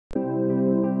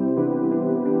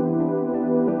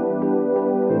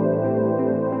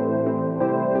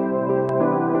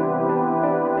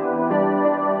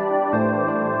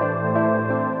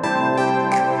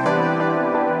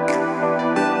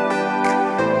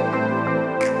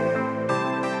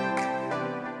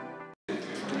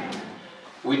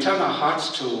turn our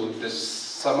hearts to the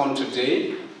sermon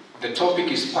today, the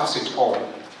topic is Pass It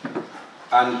On.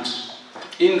 And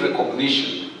in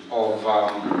recognition of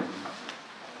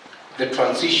the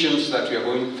transitions that we are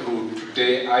going through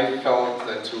today, I felt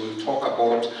that we'll talk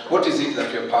about what is it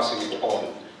that we are passing it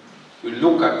on. We'll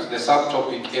look at the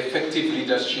subtopic, effective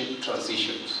leadership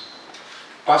transitions.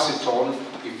 Pass it on,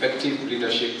 effective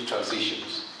leadership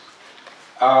transitions.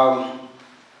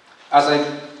 As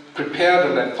I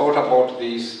prepared and I thought about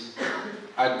this,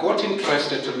 I got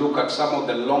interested to look at some of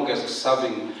the longest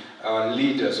serving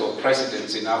leaders or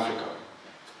presidents in Africa.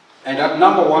 And at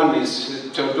number one is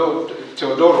Teodoro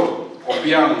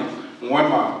Obiang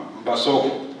Nguema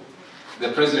Mbasogo, the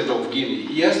president of Guinea.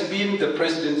 He has been the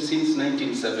president since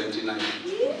 1979.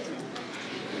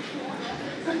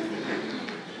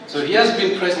 So he has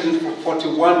been president for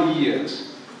 41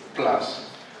 years plus.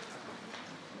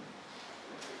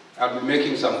 I'll be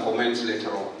making some comments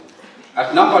later on.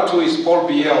 At number two is Paul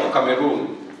Biya of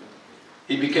Cameroon.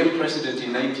 He became president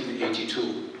in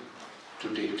 1982 to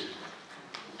date.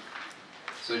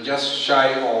 So just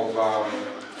shy of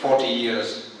 40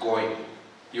 years going.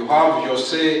 You have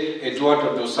José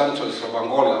Eduardo dos Santos of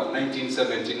Angola,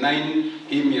 1979.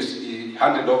 He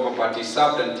handed over, but he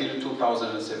served until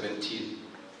 2017.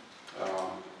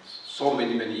 So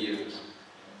many years.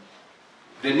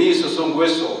 Denis Sassou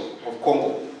Nguesso of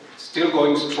Congo, still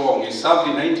going strong. He served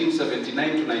in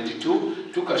 1979 to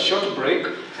 92, took a short break,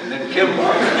 and then came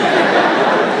back.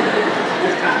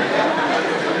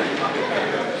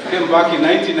 Came back in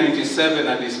 1997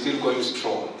 and is still going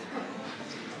strong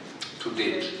to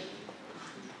date.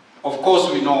 Of course,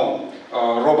 we know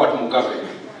Robert Mugabe,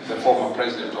 the former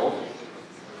president of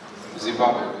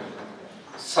Zimbabwe,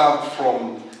 served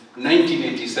from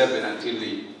 1987 until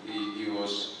he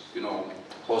was,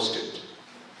 hosted.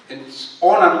 It's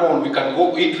on and on. We can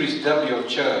go Idris Deby of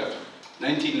Chad,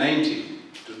 1990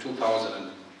 to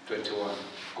 2021,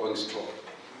 going strong.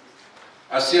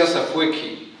 Asias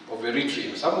Afwerki of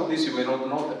Eritrea, some of these you may not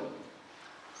know them,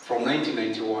 from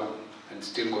 1991 and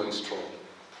still going strong.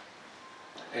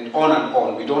 And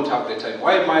on, we don't have the time.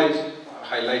 Why am I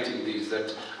highlighting this?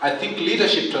 That I think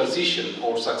leadership transition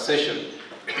or succession,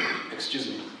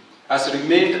 has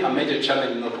remained a major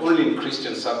challenge not only in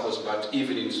Christian circles but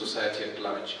even in society at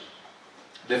large.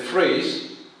 The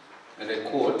phrase, and I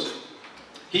quote,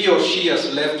 "He or she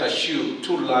has left a shoe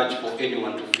too large for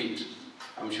anyone to fit."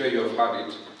 I'm sure you have heard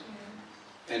it.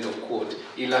 End of quote.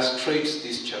 Illustrates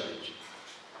this challenge.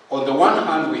 On the one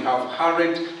hand, we have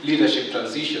hurried leadership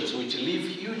transitions which leave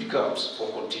huge gaps for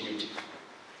continuity.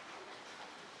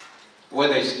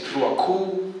 Whether it's through a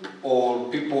coup or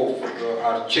people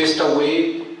are chased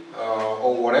away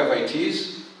or whatever it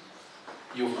is,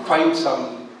 you find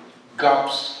some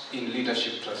gaps in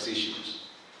leadership transitions.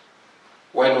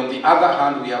 While on the other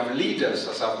hand, we have leaders,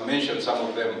 as I've mentioned some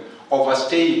of them,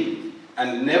 overstaying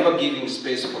and never giving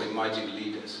space for emerging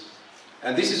leaders.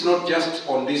 And this is not just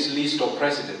on this list of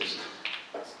presidents.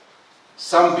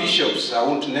 Some bishops, I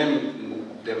won't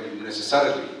name them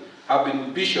necessarily, have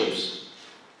been bishops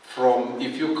from,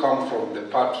 if you come from the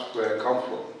part where I come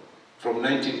from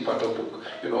 19 Patopuk,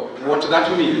 what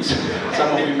that means.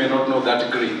 Some of you may not know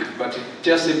that Greek, but it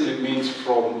just simply means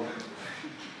from,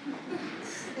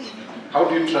 how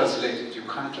do you translate it? You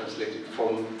can't translate it.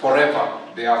 From forever,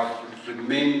 they have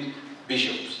remained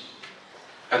bishops.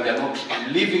 And they are not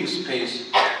leaving space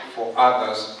for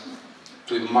others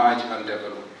to emerge and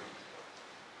develop.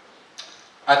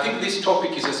 I think this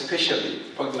topic is especially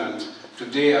poignant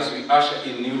today as we usher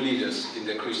in new leaders in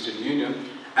the Christian Union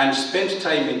and spend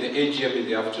time in the AGM in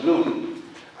the afternoon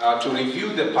to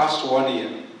review the past 1 year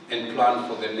and plan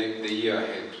for the year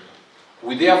ahead.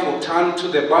 We therefore turn to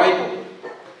the Bible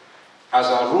as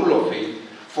our rule of faith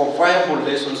for viable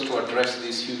lessons to address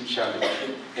this huge challenge,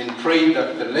 and pray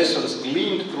that the lessons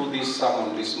gleaned through this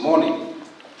sermon this morning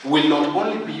will not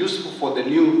only be useful for the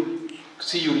new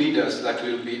CU leaders that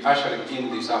will be ushering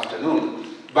in this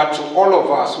afternoon, but to all of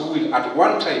us who will at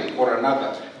one time or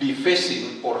another be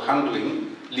facing or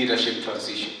handling leadership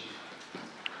transition.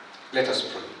 Let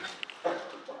us pray.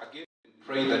 Again,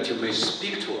 pray that you may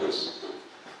speak to us.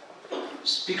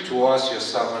 Speak to us, your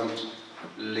servant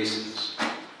listens.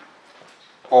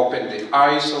 Open the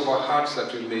eyes of our hearts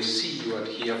that we may see you and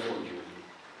hear from you.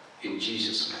 In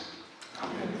Jesus' name.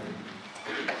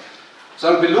 Amen.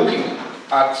 So I'll be looking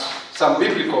at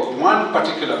one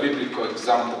particular biblical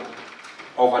example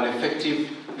of an effective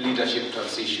leadership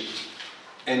transition.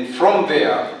 And from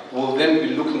there, we'll then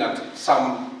be looking at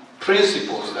some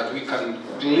principles that we can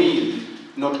glean,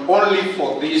 not only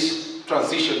for this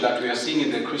transition that we are seeing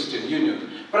in the Christian Union,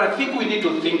 but I think we need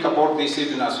to think about this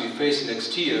even as we face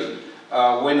next year,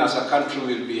 when as a country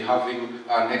we'll be having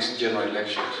our next general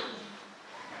elections.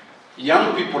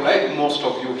 Young people, like most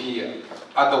of you here,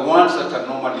 are the ones that are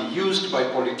normally used by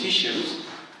politicians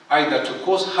either to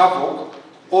cause havoc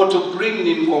or to bring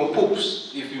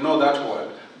nincompoops, if you know that word,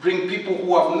 bring people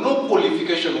who have no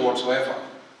qualification whatsoever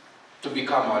to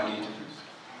become our leaders.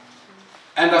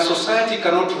 And a society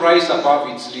cannot rise above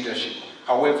its leadership,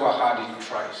 however hard it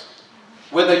tries.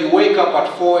 Whether you wake up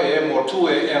at 4 a.m. or 2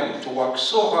 a.m. to work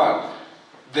so hard,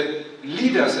 the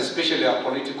leaders, especially our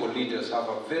political leaders, have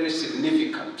a very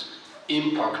significant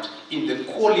impact in the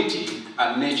quality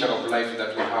and nature of life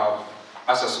that we have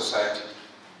as a society.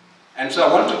 And so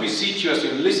I want to beseech you as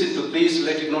you listen to this,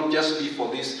 let it not just be for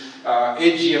this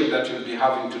AGM that you'll be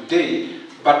having today,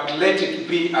 but let it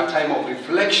be a time of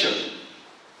reflection,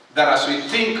 that as we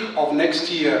think of next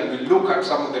year and we look at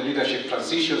some of the leadership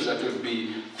transitions that we'll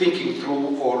be thinking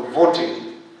through or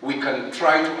voting, we can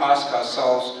try to ask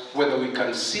ourselves whether we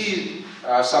can see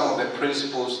some of the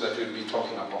principles that we'll be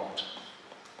talking about.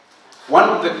 One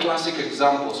of the classic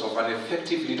examples of an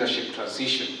effective leadership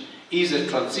transition is a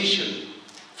transition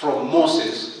from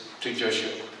Moses to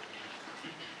Joshua.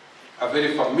 A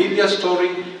very familiar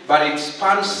story, but it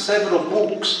spans several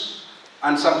books,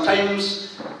 and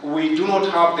sometimes we do not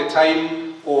have the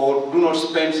time or do not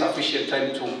spend sufficient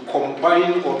time to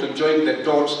combine or to join the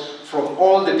dots from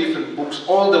all the different books,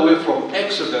 all the way from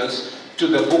Exodus to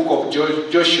the book of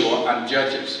Joshua and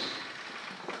Judges.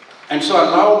 And so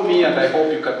allow me, and I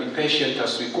hope you can be patient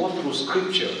as we go through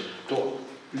scripture, to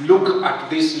look at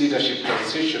this leadership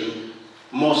transition,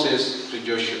 Moses to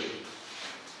Joshua.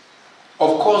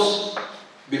 Of course,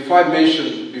 before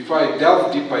I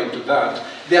delve deeper into that,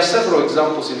 there are several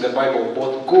examples in the Bible,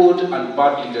 both good and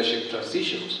bad leadership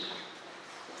transitions.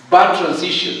 Bad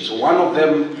transitions, one of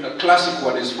them, a classic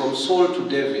one, is from Saul to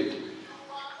David.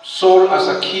 Saul as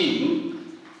a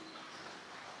king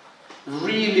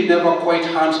really never quite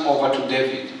hands over to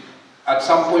David. At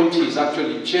some point he is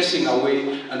actually chasing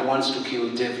away and wants to kill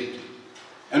David.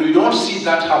 And we don't see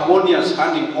that harmonious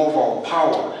handing over of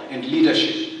power and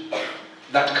leadership,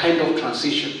 that kind of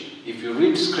transition. If you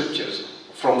read scriptures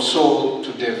from Saul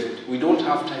to David, we don't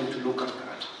have time to look at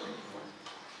that.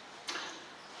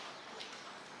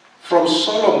 From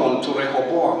Solomon to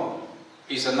Rehoboam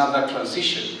is another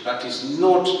transition that is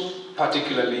not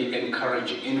particularly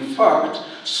encouraging. In fact,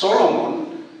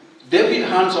 Solomon, David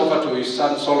hands over to his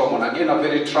son Solomon, again a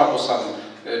very troublesome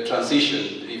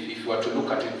transition if you were to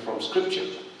look at it from scripture.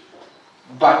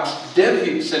 But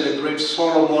David celebrates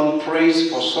Solomon, prays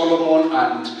for Solomon,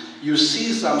 and you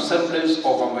see some semblance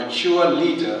of a mature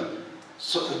leader,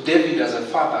 so David as a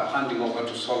father handing over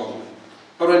to Solomon.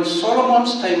 But when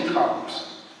Solomon's time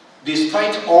comes,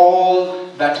 despite all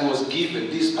that he was given,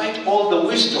 despite all the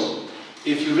wisdom,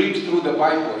 if you read through the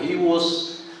Bible, he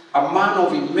was a man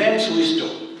of immense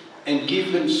wisdom and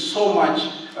given so much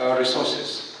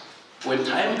resources. When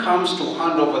time comes to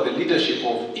hand over the leadership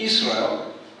of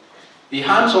Israel, he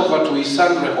hands over to his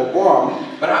son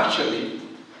Rehoboam, but actually,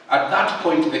 at that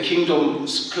point, the kingdom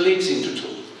splits into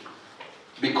two.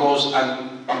 Because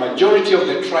a majority of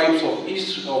the tribes of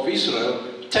Israel,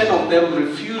 10 of them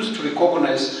refused to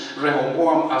recognize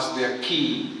Rehoboam as their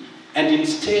king, and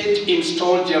instead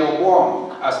installed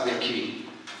Jeroboam as their king.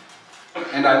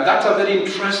 And that's a very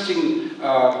interesting,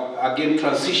 again,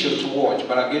 transition to watch.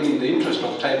 But again, in the interest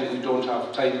of time, we don't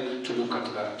have time to look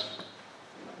at that.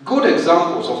 Good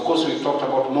examples, of course, we've talked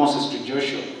about Moses to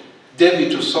Joshua,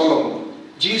 David to Solomon,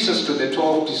 Jesus to the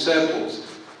 12 disciples,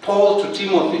 Paul to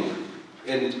Timothy,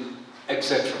 and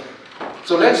etc.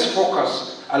 So let's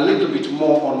focus a little bit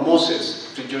more on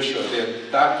Moses to Joshua,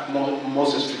 that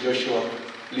Moses to Joshua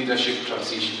leadership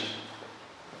transition.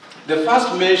 The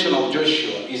first mention of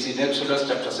Joshua is in Exodus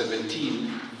chapter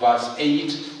 17, verse 8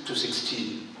 to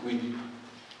 16. We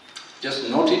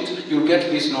just note it. You'll get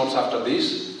these notes after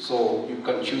this, so you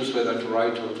can choose whether to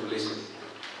write or to listen.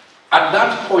 At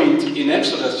that point in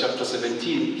Exodus chapter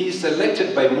 17, he is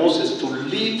selected by Moses to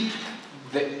lead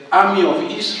the army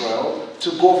of Israel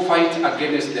to go fight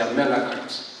against the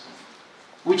Amalekites,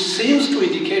 which seems to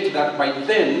indicate that by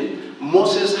then,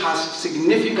 Moses has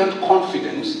significant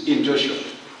confidence in Joshua.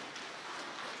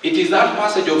 It is that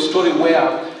passage of story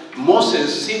where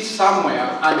Moses sits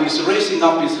somewhere and is raising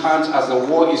up his hands as the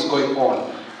war is going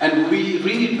on. And we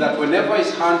read that whenever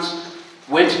his hands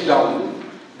went down,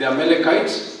 the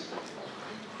Amalekites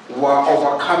were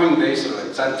overcoming the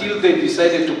Israelites until they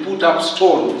decided to put up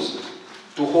stones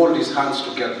to hold his hands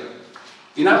together.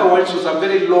 In other words, it was a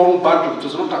very long battle. It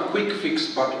was not a quick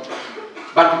fix battle.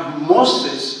 But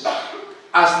Moses,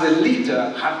 as the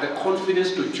leader, had the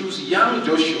confidence to choose young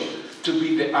Joshua to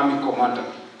be the army commander.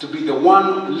 to be the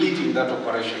one leading that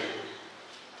operation.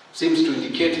 Seems to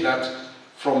indicate that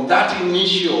from that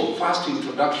initial first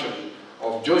introduction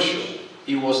of Joshua,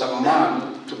 he was a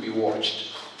man to be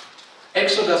watched.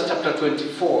 Exodus chapter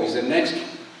 24 is the next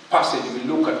passage we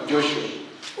look at Joshua.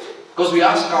 Because we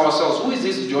ask ourselves, who is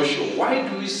this Joshua? Why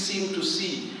do we seem to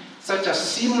see such a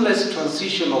seamless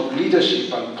transition of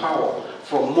leadership and power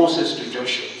from Moses to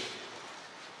Joshua?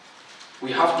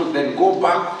 We have to then go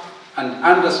back and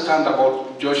understand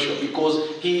about Joshua,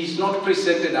 because he is not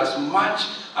presented as much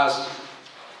as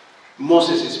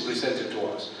Moses is presented to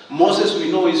us. Moses,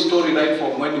 we know his story right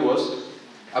from when he was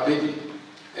a baby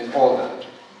and all that.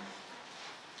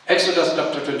 Exodus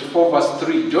chapter 24 verse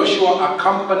 3, Joshua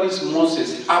accompanies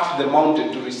Moses up the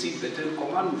mountain to receive the 10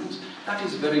 commandments. That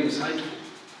is very insightful.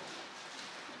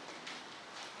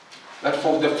 That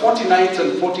for the 40 nights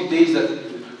and 40 days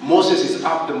that Moses is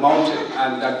up the mountain,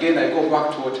 and again I go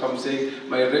back to what I'm saying,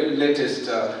 my latest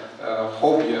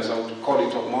hobby, as I would call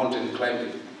it, of mountain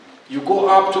climbing. You go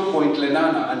up to Point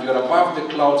Lenana and you're above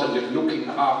the clouds and you're looking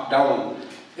up, down,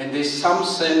 and there's some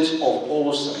sense of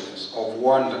awesomeness, of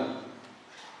wonder.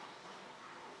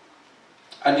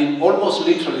 And in almost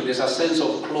literally, there's a sense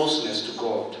of closeness to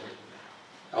God.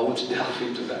 I won't delve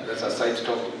into that, that's a side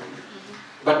topic.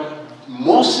 But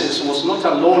Moses was not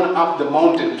alone up the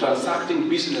mountain transacting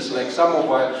business like some of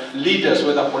our leaders,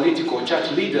 whether political or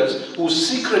church leaders, who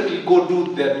secretly go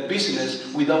do their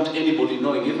business without anybody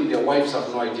knowing. Even their wives have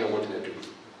no idea what they're doing.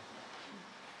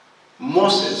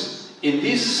 Moses, in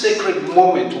this sacred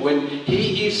moment when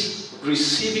he is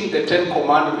receiving the 10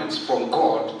 commandments from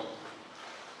God,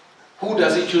 who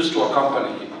does he choose to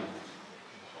accompany him?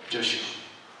 Joshua.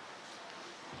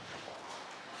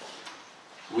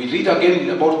 We read again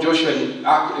about Joshua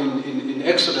in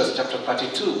Exodus chapter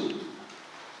 32.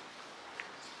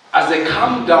 As they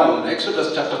come down,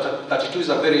 Exodus chapter 32 is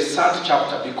a very sad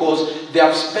chapter, because they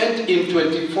have spent in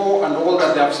 24 and all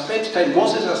that, they have spent time,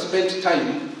 Moses has spent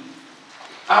time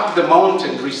up the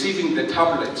mountain receiving the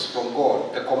tablets from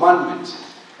God, the commandments.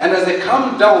 And as they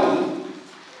come down,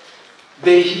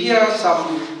 they hear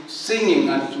some singing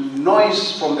and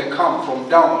noise from the camp, from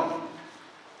down.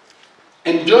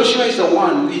 And Joshua is the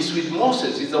one, he's with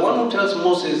Moses. He's the one who tells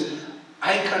Moses,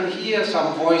 I can hear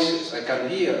some voices, I can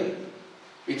hear.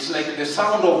 It's like the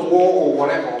sound of war or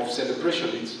whatever, of celebration.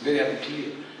 It's very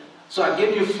unclear. So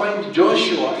again, you find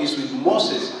Joshua is with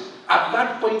Moses. At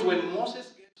that point when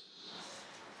Moses gets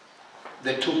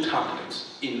the 2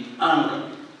 tablets in anger.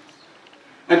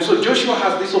 And so Joshua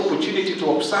has this opportunity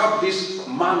to observe this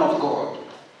man of God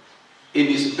in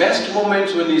his best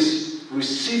moments when he's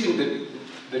receiving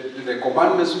the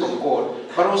commandments from God,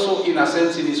 but also in a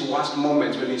sense in his worst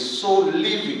moments when he's so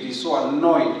livid, he's so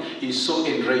annoyed, he's so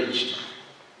enraged.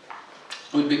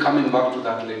 We'll be coming back to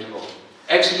that later on.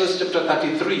 Exodus chapter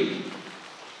 33.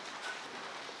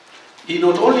 He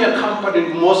not only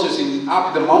accompanied Moses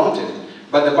up the mountain,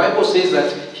 but the Bible says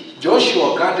that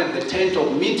Joshua guarded the tent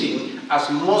of meeting as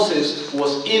Moses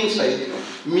was inside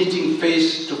meeting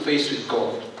face to face with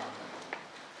God.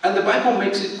 And the Bible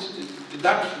makes it,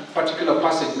 that particular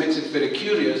passage makes it very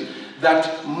curious that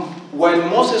while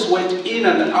Moses went in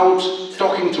and out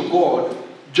talking to God,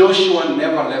 Joshua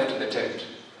never left the tent.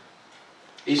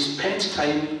 He spent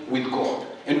time with God.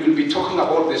 And we'll be talking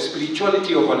about the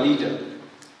spirituality of a leader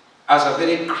as a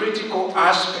very critical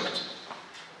aspect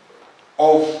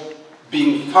of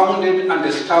being founded and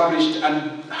established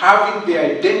and having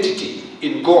their identity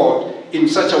in God in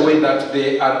such a way that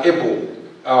they are able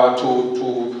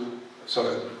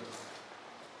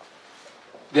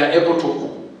they are able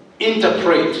to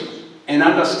interpret and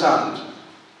understand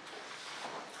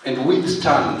and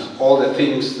withstand all the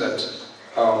things that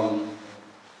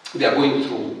they are going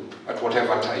through at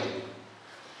whatever time.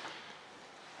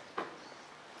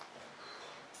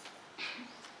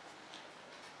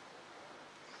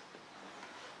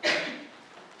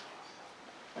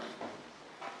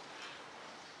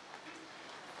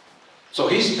 So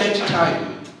he spent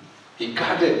time, he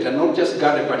guarded, and not just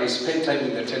guarded, but he spent time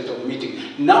in the tent of meeting.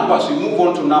 Numbers, we move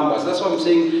on to Numbers. That's what I'm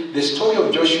saying. The story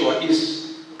of Joshua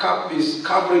is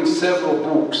covering several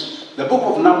books. The book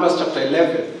of Numbers chapter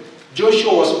 11,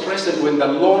 Joshua was present when the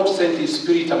Lord sent his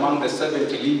spirit among the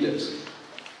 70 leaders.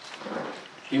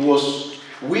 He was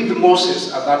with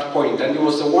Moses at that point, and he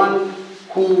was the one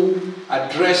who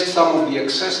addressed some of the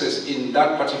excesses in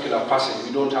that particular passage.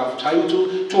 We don't have time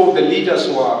to. Two of the leaders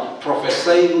were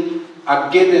prophesying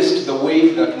against the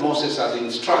way that Moses had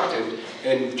instructed,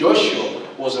 and Joshua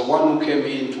was the one who came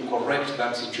in to correct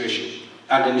that situation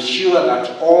and ensure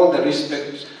that all the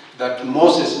respect that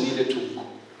Moses needed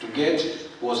to get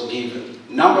was given.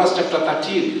 Numbers chapter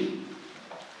 13.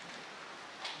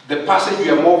 the passage we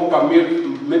are more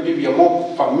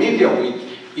familiar with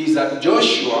is that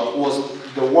Joshua was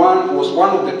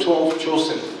one of the 12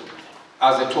 chosen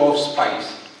as the 12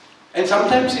 spies. And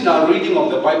sometimes in our reading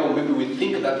of the Bible, maybe we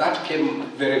think that came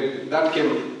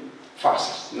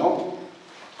fast, no?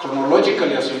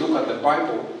 Chronologically, as you look at the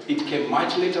Bible, it came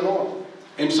much later on.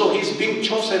 And so his being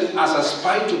chosen as a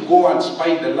spy to go and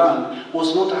spy the land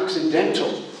was not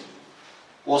accidental,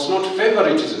 was not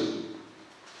favoritism.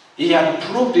 He had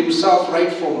proved himself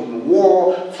right from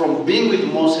war, from being with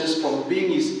Moses, from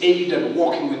being his aide and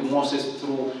walking with Moses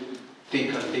through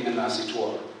thick and thin, as it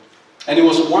were. And he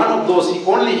was one of those,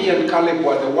 only he and Caleb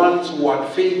were the ones who had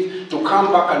faith to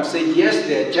come back and say, yes,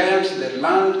 there are giants, the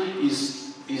land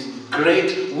is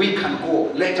great, we can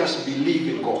go, let us believe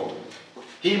in God.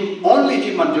 Only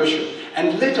him and Joshua.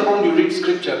 And later on you read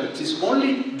scripture, it is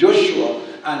only Joshua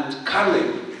and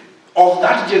Caleb of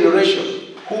that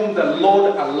generation whom the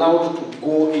Lord allowed to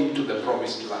go into the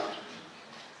promised land.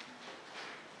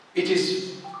 It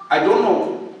is, I don't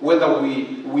know whether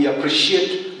we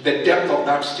appreciate the depth of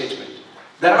that statement.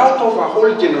 That out of a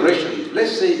whole generation,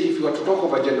 let's say if you were to talk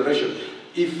of a generation,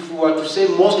 if we were to say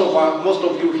most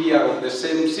of you here are of the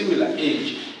similar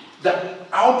age, that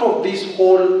out of this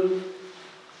whole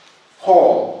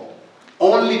hall,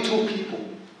 only 2 people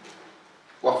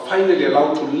were finally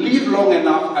allowed to live long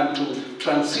enough and to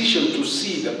transition to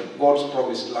see God's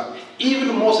promised land.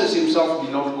 Even Moses himself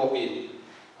did not go in.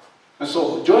 And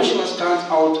so Joshua stands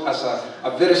out as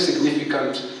a very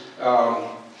significant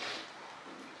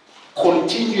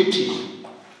continuity.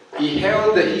 He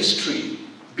held the history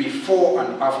before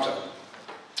and after.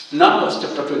 Numbers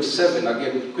chapter 27,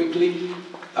 again quickly,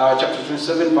 chapter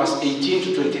 27 verse 18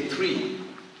 to 23.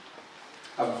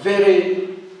 A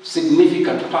very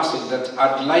significant passage that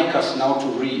I'd like us now to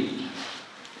read.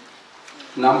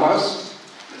 Numbers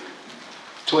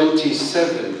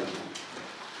 27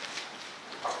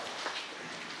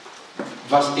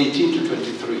 verse 18 to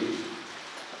 23.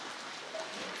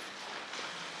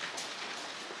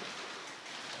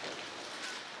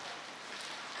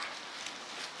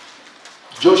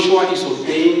 Joshua is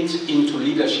ordained into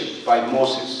leadership by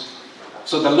Moses.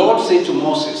 So the Lord said to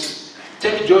Moses,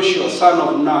 take Joshua, son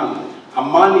of Nun, a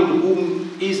man in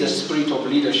whom is the spirit of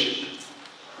leadership.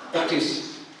 That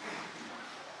is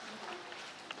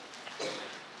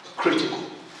critical.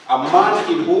 A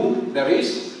man in whom there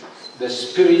is the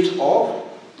spirit of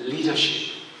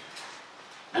leadership.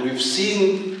 And we've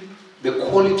seen the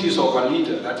qualities of a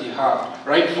leader that he had,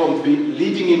 right from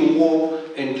leading in war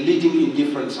and leading in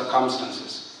different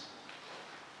circumstances.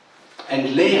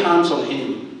 And lay hands on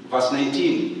him. Verse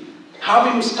 19.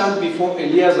 Have him stand before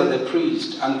Eleazar the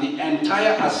priest and the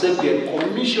entire assembly and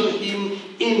commission him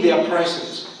in their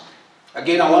presence.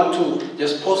 Again, I want to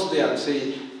just pause there and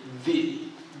say the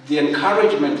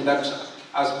encouragement that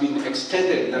has been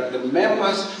extended, that the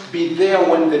members be there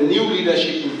when the new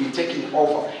leadership will be taken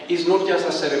over, is not just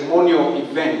a ceremonial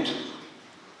event.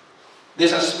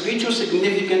 There's a spiritual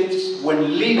significance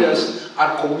when leaders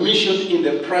are commissioned in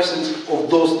the presence of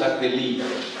those that they lead.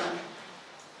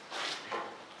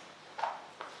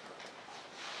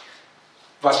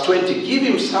 Verse 20, give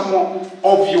him some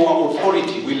of your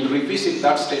authority. We'll revisit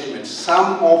that statement.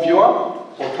 Some of your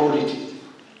authority.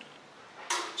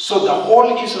 So the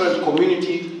whole Israel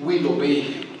community will obey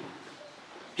him.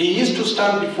 He is to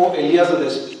stand before Eleazar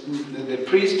the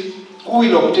priest, who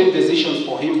will obtain decisions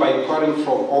for him by inquiring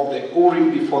of the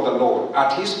Urim before the Lord.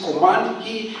 At his command,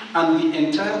 he and the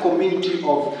entire community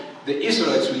of the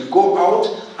Israelites will go out,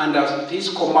 and at his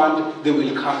command, they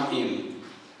will come in.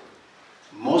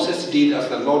 Moses did as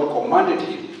the Lord commanded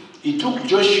him. He took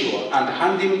Joshua and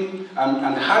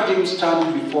had him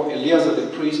stand before Eleazar the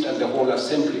priest and the whole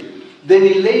assembly. Then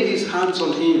he laid his hands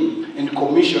on him and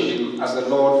commissioned him as the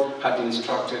Lord had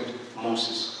instructed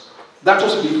Moses. That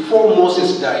was before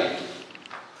Moses died.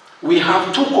 We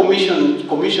have 2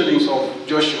 commissionings of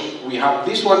Joshua. We have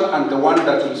this one and the one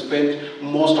that we'll spend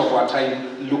most of our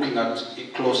time looking at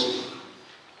it closely.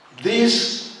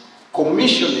 This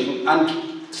commissioning and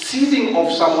seizing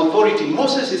of some authority,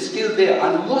 Moses is still there,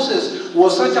 and Moses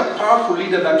was such a powerful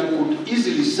leader that you could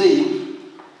easily say,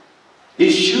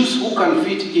 his shoes, who can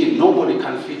fit in? Nobody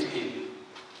can fit in.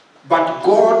 But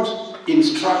God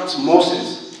instructs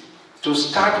Moses to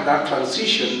start that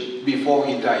transition before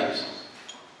he dies.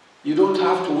 You don't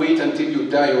have to wait until you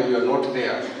die or you're not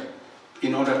there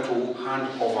in order to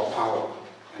hand over power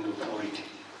and authority.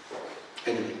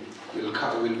 Anyway, we'll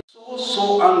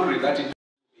so angry that it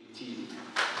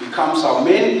becomes our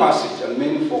main passage and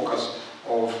main focus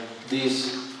of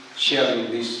this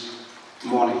sharing this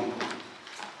morning.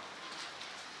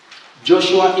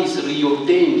 Joshua is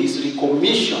reordained, is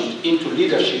recommissioned into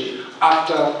leadership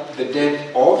after the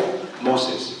death of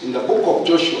Moses. In the book of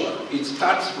Joshua, it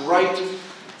starts right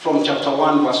from chapter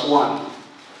 1, verse 1.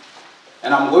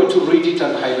 And I'm going to read it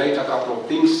and highlight a couple of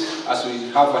things as we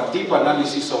have a deep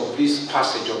analysis of this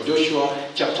passage of Joshua,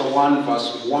 chapter 1,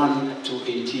 verse 1 to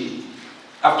 18.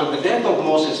 After the death of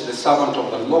Moses, the servant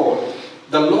of the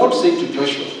Lord said to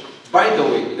Joshua, by the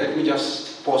way, let me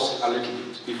just pause a little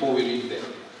bit before we read there.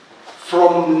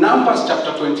 From Numbers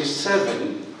chapter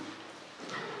 27,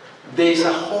 there is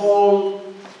a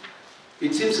whole,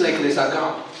 it seems like there's a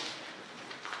gap.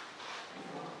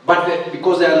 But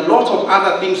because there are a lot of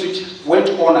other things which went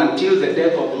on until the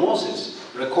death of Moses,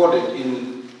 recorded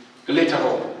in later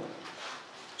on.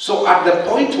 So at the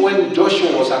point when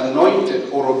Joshua was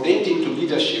anointed or ordained into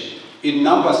leadership in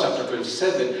Numbers chapter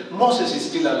 27, Moses is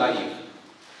still alive.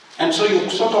 And so you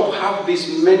sort of have this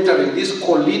mentoring, this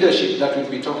co-leadership that we'll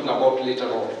be talking about later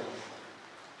on,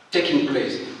 taking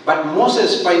place. But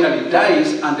Moses finally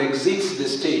dies and exits the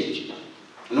stage.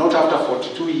 Not after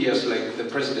 42 years like the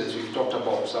presidents we've talked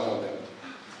about, some of them.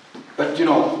 But you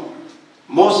know,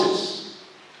 Moses,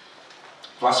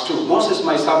 verse 2, Moses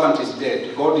my servant is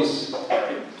dead.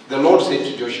 The Lord said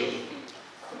to Joshua,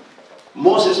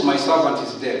 Moses my servant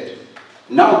is dead.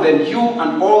 Now then you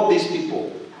and all these people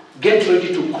get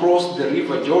ready to cross the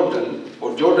river Jordan,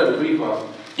 or Jordan River,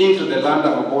 into the land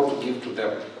I'm about to give to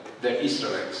them, the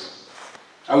Israelites.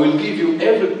 I will give you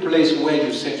every place where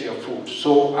you set your foot,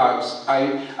 so as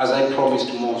I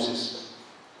promised Moses.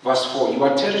 Verse 4,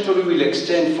 your territory will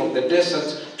extend from the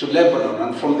desert to Lebanon,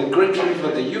 and from the great river,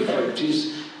 the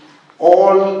Euphrates,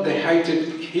 all the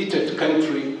heated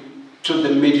country to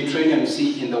the Mediterranean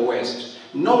Sea in the west.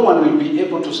 No one will be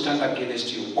able to stand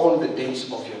against you all the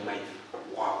days of your life.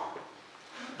 Wow.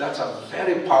 That's a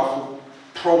very powerful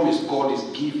promise God is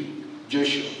giving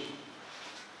Joshua.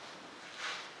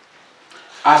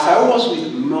 As I was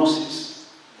with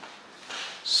Moses,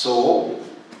 so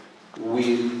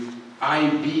will I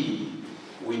be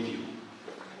with you.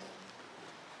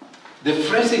 The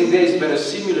phrasing there is very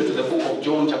similar to the book of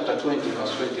John chapter 20,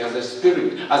 verse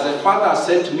 20. As the Father has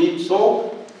sent me,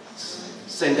 so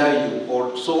send I you,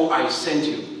 or so I sent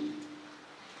you.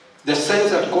 The sense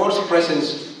that God's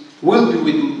presence will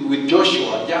be with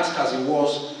Joshua just as he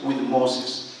was with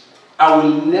Moses. I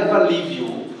will never leave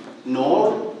you,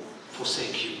 nor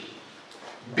forsake you.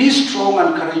 Be strong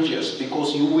and courageous,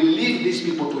 because you will lead these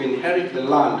people to inherit the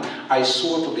land I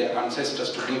swore to their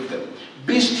ancestors to give them.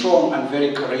 Be strong and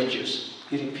very courageous.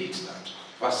 He repeats that.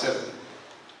 Verse 7.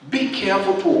 Be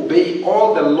careful to obey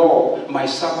all the law my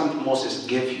servant Moses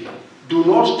gave you. Do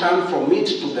not turn from it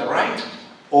to the right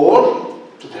or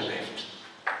to the left,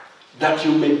 that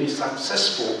you may be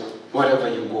successful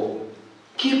wherever you go.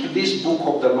 Keep this book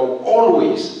of the law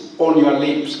always on your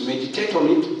lips. Meditate on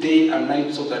it day and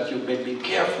night, so that you may be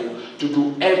careful to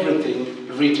do everything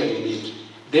written in it.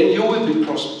 Then you will be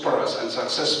prosperous and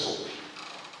successful.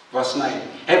 Verse 9.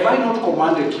 Have I not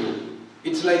commanded you?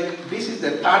 It's like this is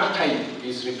the third time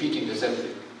he's repeating the same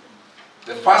thing.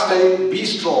 The first time, be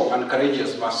strong and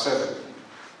courageous, verse 7.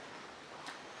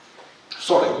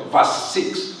 Sorry, verse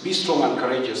 6, be strong and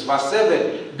courageous. Verse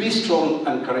 7, be strong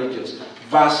and courageous.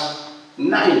 Verse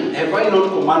 9, have I not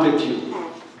commanded you?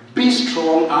 Be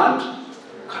strong and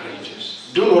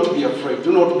courageous. Do not be afraid,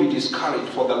 do not be discouraged,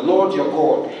 for the Lord your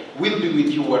God will be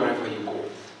with you wherever you go.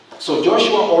 So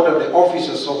Joshua ordered the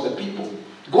officers of the people,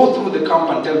 go through the camp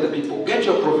and tell the people, get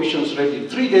your provisions ready.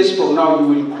 3 days from now you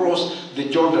will cross the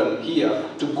Jordan here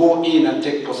to go in and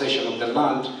take possession of the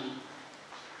land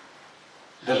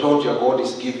the Lord your God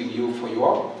is giving you for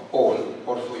your own,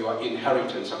 or for your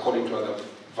inheritance, according to other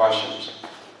versions.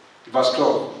 Verse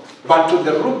 12. But to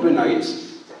the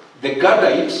Reubenites, the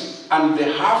Gadites, and the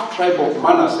half-tribe of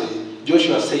Manasseh,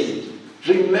 Joshua said,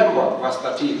 remember, verse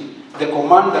 13, the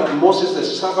command that Moses, the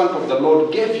servant of the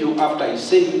Lord, gave you after he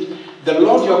said, the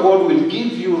Lord your God will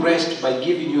give you rest by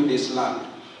giving you this land.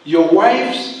 Your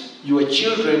wives, your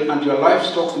children, and your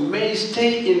livestock may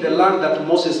stay in the land that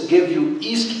Moses gave you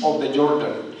east of the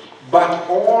Jordan. But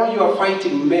all your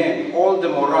fighting men, all the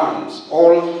Morans,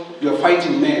 all your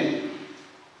fighting men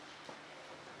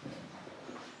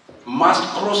must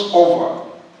cross over,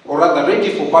 or rather ready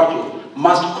for battle,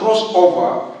 must cross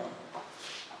over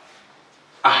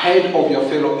ahead of your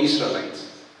fellow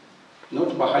Israelites,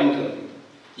 not behind them.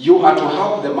 You are to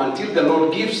help them until the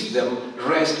Lord gives them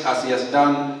rest, as he has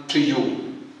done to you.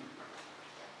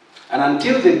 And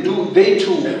until they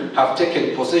too have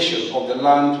taken possession of the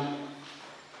land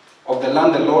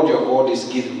the Lord your God is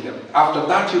giving them. After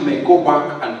that you may go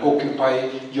back and occupy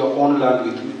your own land,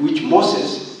 with which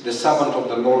Moses, the servant of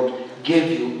the Lord,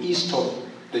 gave you east of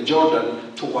the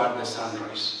Jordan toward the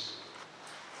sunrise.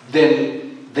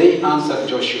 Then they answered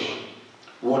Joshua,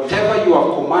 whatever you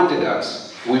have commanded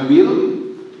us, we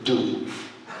will do.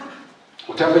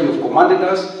 Whatever you have commanded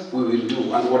us, we will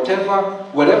do. And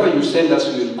wherever you send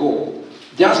us, we will go.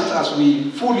 Just as we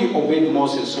fully obeyed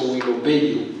Moses, so we will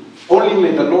obey you. Only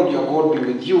may the Lord your God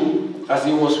be with you as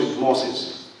he was with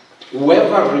Moses.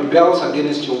 Whoever rebels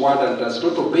against your word and does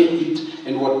not obey it,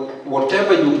 and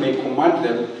whatever you may command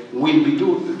them, will be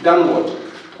done what?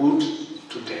 Put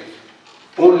to death.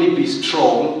 Only be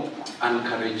strong and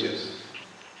courageous.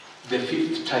 The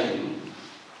fifth time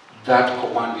that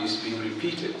command is being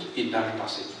repeated in that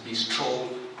passage. Be strong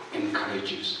and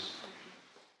courageous.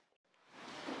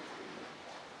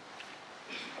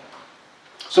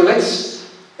 So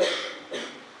let's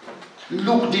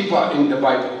look deeper in the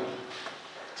Bible.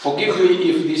 Forgive me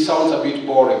if this sounds a bit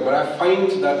boring, but I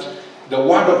find that the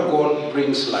Word of God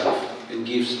brings life and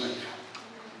gives life.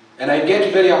 And I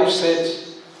get very upset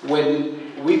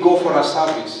when we go for a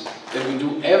service and we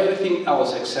do everything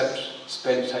else except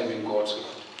spend time in God's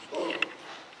Word.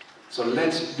 So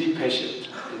let's be patient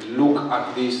and look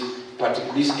at these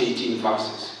 18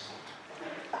 verses.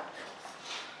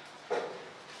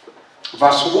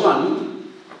 Verse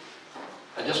 1,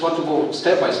 I just want to go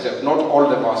step by step, not all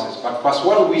the verses, but verse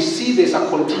 1, we see there's a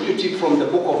continuity from the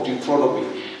book of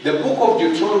Deuteronomy. The book of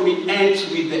Deuteronomy ends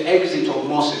with the exit of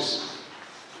Moses.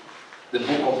 The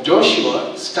book of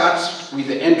Joshua starts with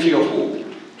the entry of who?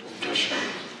 Joshua.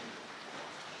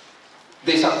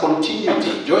 There's a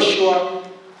continuity. Joshua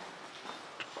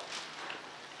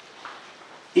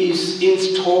is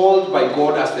installed by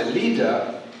God as the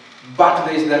leader, but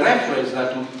there is the reference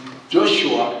that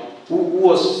Joshua,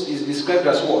 who is described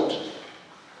as what?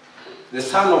 The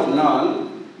son of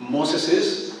Nun,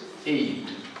 Moses' aide.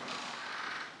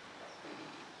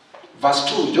 Verse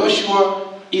 2,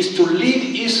 Joshua is to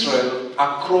lead Israel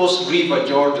across River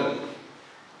Jordan.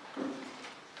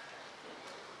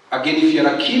 Again, if you're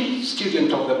a keen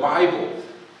student of the Bible,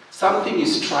 something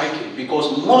is striking,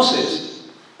 because Moses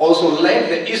also led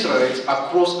the Israelites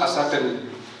across a certain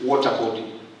water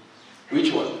body.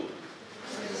 Which one?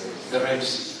 The Red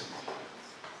Sea.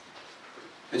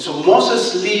 And so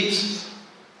Moses leads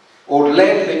or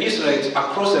led the Israelites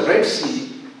across the Red Sea,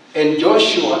 and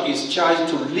Joshua is charged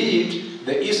to lead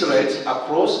the Israelites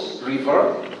across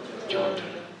River Jordan.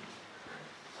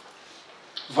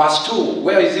 Verse 2,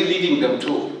 where is he leading them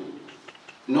to?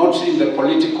 Not in the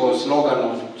political slogan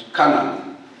of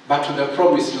Canaan, but to the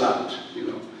promised land,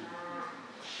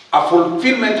 A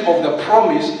fulfillment of the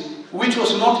promise which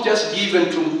was not just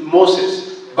given to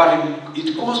Moses, but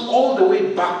it goes all the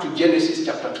way back to Genesis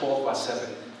chapter 12 verse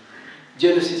 7.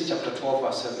 Genesis chapter 12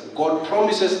 verse 7. God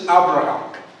promises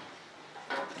Abraham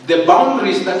the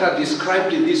boundaries that are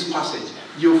described in this passage.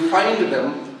 You find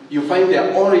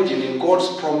their origin in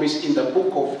God's promise in the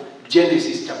book of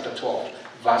Genesis chapter 12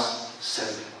 verse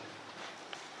 7.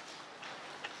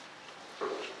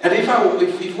 And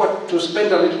if we were to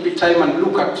spend a little bit time and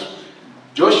look at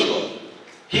Joshua,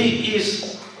 he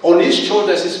is, on his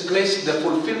shoulders is placed the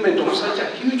fulfillment of such a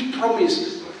huge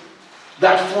promise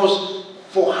that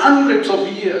for hundreds of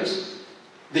years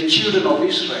the children of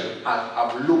Israel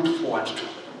have looked forward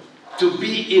to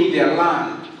be in their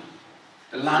land,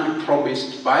 the land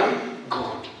promised by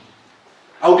God.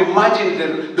 I would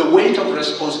imagine the weight of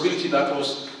responsibility that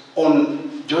was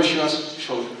on Joshua's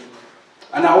shoulder.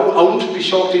 And I wouldn't be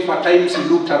shocked if at times he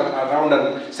looked around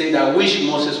and said, I wish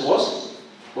Moses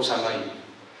was alive.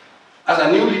 As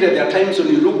a new leader, there are times when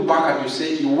you look back and you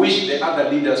say, you wish the other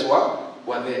leaders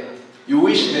were there. You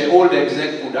wish the old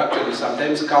exec would actually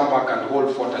sometimes come back and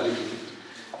hold fort a little bit.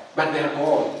 But they're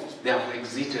gone. They have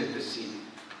exited the scene.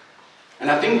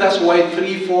 And I think that's why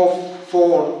 3, 4,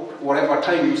 whatever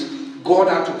times, God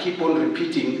had to keep on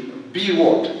repeating, be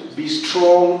what? Be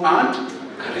strong and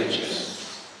courageous.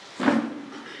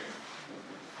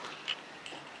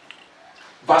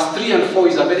 Verse 3 and 4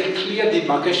 is a very clear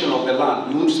demarcation of the land.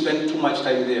 We won't spend too much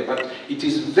time there, but it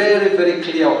is very, very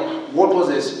clear what was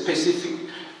the specific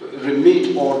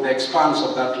remit or the expanse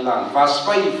of that land. Verse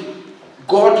 5,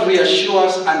 God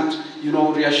reassures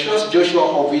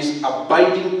Joshua of his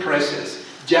abiding presence,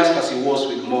 just as he was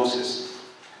with Moses.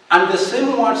 And the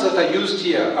same words that are used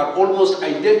here are almost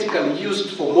identically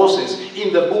used for Moses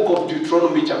in the book of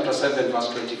Deuteronomy chapter 7 verse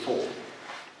 24.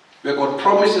 Where God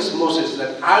promises Moses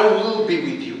that I will be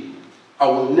with you. I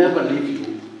will never leave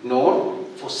you nor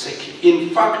forsake you. In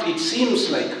fact, it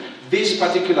seems like this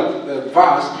particular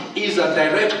verse is a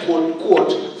direct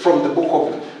quote from the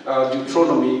book of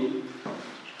Deuteronomy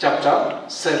chapter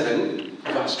 7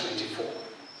 verse 24.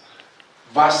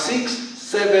 Verse 6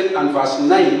 7 and verse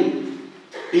 9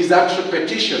 is that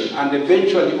repetition, and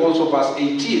eventually also verse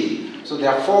 18. So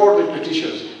there are 4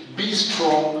 repetitions. Be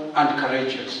strong and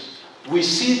courageous. We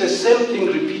see the same thing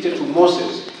repeated to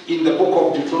Moses in the book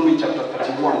of Deuteronomy chapter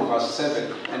 31, verse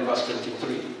 7 and verse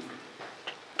 23.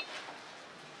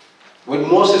 When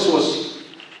Moses was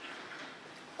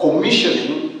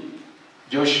commissioning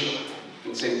Joshua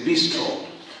and saying, be strong.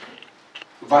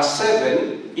 Verse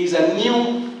 7 is a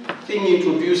new thing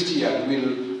introduced here, and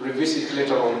we'll revisit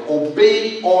later on.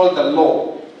 Obey all the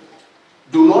law.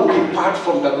 Do not depart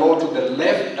from the law to the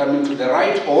left, to the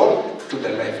right or to the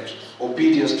left.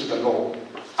 Obedience to the law.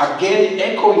 Again,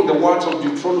 echoing the words of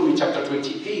Deuteronomy chapter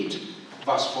 28,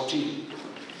 verse 14.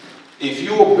 If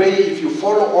you obey, if you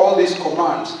follow all these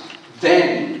commands,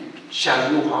 then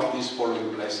shall you have these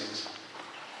following blessings.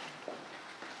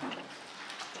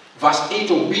 Verse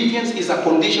 8, obedience is a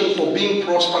condition for being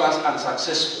prosperous and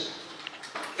successful.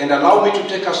 And allow me to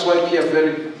take a swipe here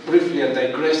very briefly and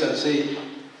digress and say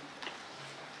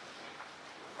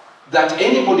that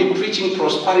anybody preaching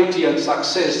prosperity and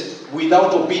success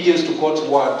without obedience to God's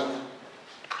word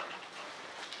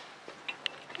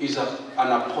is an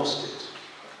apostate,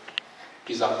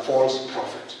 is a false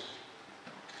prophet.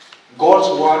 God's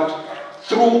word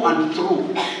through and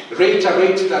through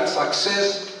reiterates that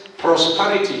success,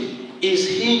 prosperity is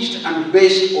hinged and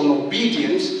based on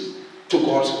obedience to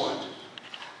God's word.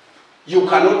 You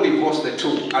cannot divorce the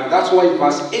two. And that's why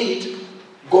verse 8,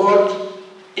 God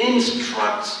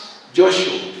instructs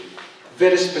Joshua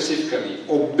very specifically,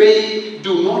 obey,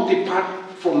 do not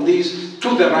depart from this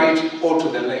to the right or to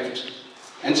the left.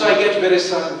 And so I get very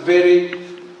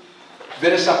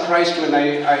surprised when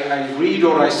I read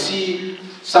or I see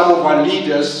some of our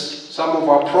leaders, some of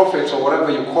our prophets or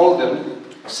whatever you call them,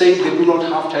 saying they do not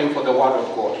have time for the word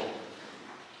of God.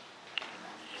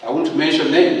 I won't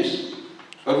mention names,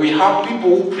 but we have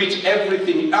people who preach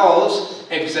everything else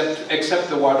except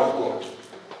the word of God.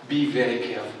 Be very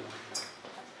careful.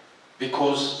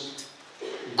 Because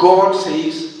God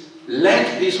says,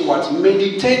 let these words,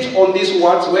 meditate on these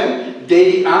words when?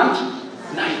 Day and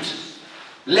night.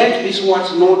 Let these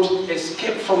words not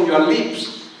escape from your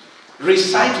lips.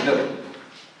 Recite them.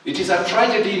 It is a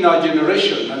tragedy in our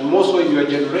generation, and more so in your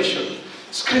generation.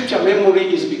 Scripture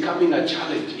memory is becoming a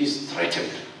challenge, is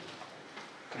threatened.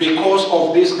 Because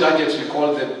of these gadgets we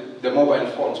call the mobile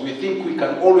phones. We think we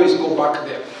can always go back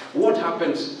there. What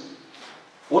happens?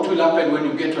 What will happen when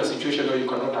you get to a situation where you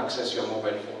cannot access your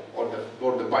mobile phone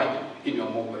or the Bible in your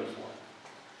mobile phone?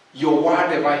 Your word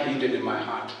have I hidden in my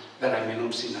heart that I may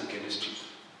not sin against you.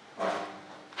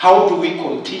 How do we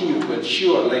continue to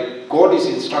ensure, like God is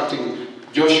instructing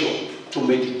Joshua, to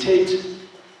meditate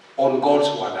on God's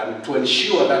word and to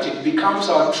ensure that it becomes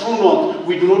our true north?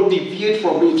 We do not deviate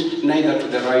from it, neither to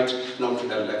the right nor to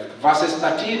the left. Verses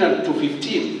 13 and to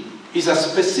 15 is a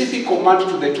specific command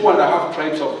to the 2.5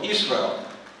 tribes of Israel.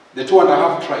 The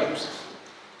 2.5 tribes.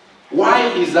 Why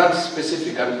is that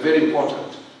specific and very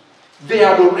important? They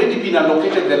had already been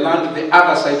allocated the land the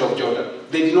other side of Jordan.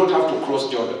 They did not have to cross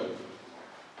Jordan.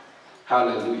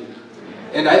 Hallelujah.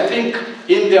 And I think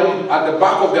at the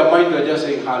back of their mind, they're just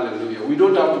saying, hallelujah. We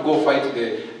don't have to go fight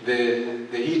the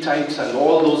Hittites and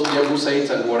all those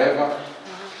Jebusites and whatever.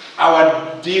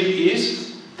 Our deal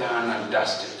is done and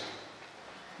dusted.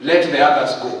 Let the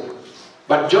others go.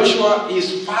 But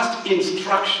Joshua's first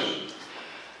instruction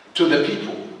to the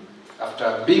people,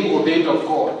 after being ordained of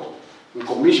God, and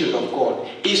commissioned of God,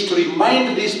 is to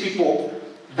remind these people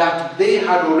that they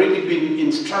had already been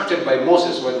instructed by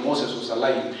Moses when Moses was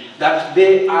alive, that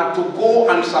they are to go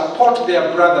and support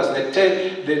their brothers, the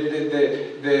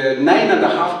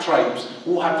 9.5 tribes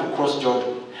who had to cross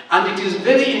Jordan. And it is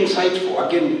very insightful,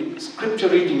 again, scripture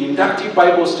reading, inductive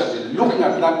Bible study, looking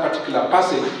at that particular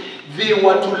passage. They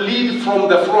were to lead from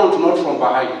the front, not from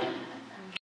behind.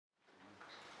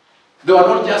 They were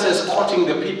not just escorting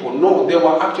the people. No, they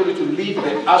were actually to lead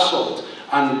the assault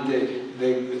and the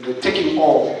taking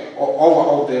over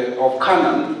of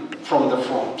Canaan from the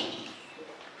front.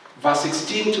 Verse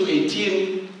 16 to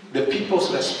 18, the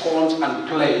people's response and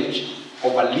pledge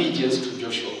of allegiance to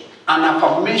Joshua. An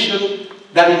affirmation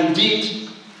that indeed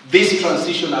this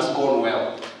transition has gone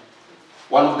well.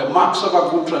 One of the marks of a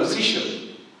good transition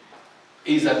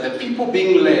is that the people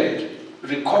being led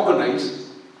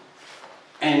recognize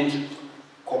and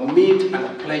commit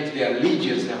and pledge their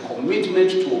allegiance, their commitment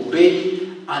to obey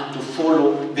and to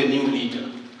follow the new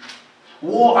leader.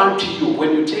 Woe unto you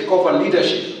when you take over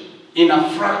leadership in a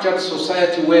fractured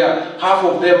society where half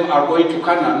of them are going to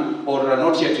Canaan or are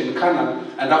not yet in Canaan,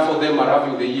 and half of them are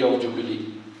having the year of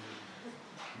Jubilee.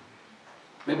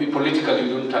 Maybe politically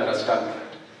you don't understand that.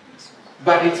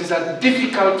 But it is a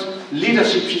difficult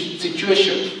leadership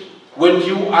situation when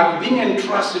you are being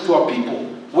entrusted to a people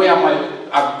where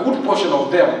a good portion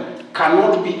of them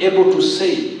cannot be able to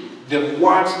say the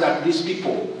words that these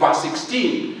people, verse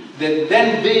 16,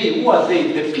 then they, who are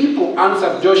they? The people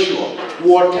answered Joshua,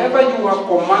 whatever you have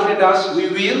commanded us, we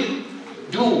will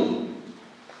do.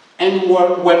 And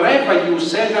wherever you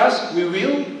send us, we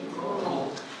will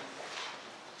go.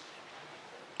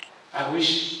 I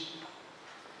wish,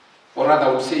 or rather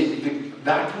I would say,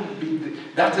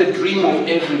 that's the dream of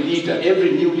every leader,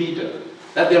 every new leader,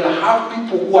 that they'll have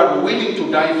people who are willing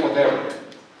to die for them.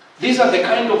 These are the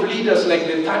kind of leaders like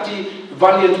the 30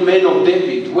 valiant men of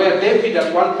David, where David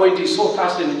at one point is so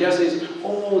thirsty and he just says,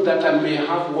 oh, that I may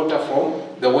have water from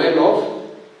the well of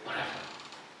whatever.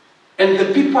 And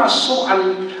the people are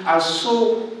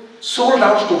so sold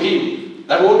out to him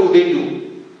that what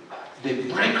do? They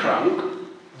break rank,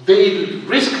 they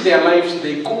risk their lives,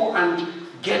 they go and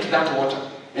get that water,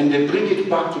 and they bring it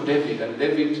back to David, and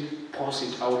David pours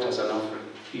it out as an offering.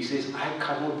 He says, I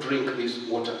cannot drink this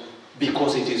water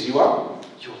because it is your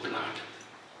blood.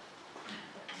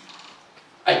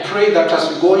 I pray that as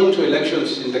we go into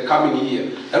elections in the coming year,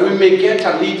 that we may get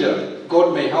a leader,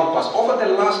 God may help us. Over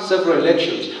the last several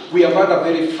elections, we have had a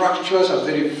very fractious, a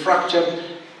very fractured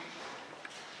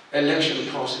election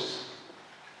process.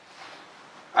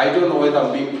 I don't know whether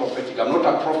I'm being prophetic. I'm not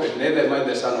a prophet, neither am I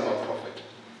the son of a prophet.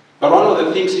 But one of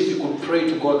the things, if you could pray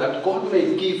to God, that God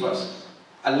may give us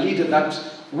a leader that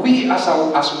we as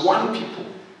one people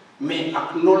may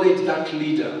acknowledge that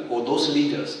leader or those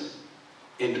leaders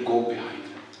and go behind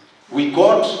them. We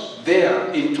got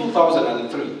there in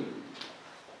 2003,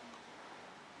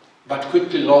 but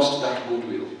quickly lost that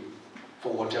goodwill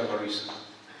for whatever reason.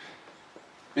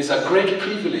 It's a great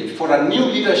privilege for a new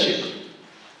leadership.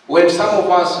 When some of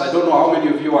us, I don't know how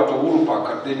many of you are at Uhuru Park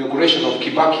at the inauguration of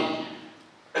Kibaki,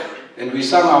 and we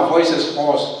sang our voices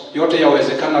hoarse, yote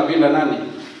yawezekana bila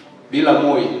nani, bila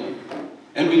Moi.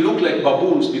 And we looked like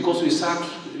baboons because we sat,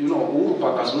 Uhuru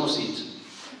Park has no seats.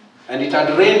 And it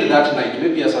had rained that night,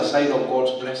 maybe as a sign of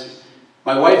God's blessing.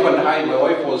 My wife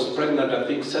was pregnant, I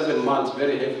think 7 months,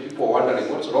 very heavy. People were wondering,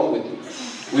 what's wrong with you?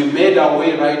 We made our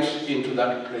way right into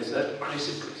that place, that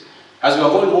crazy place. As we were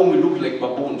going home, we looked like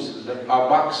baboons. Our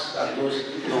backs are those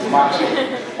marks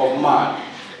of mud.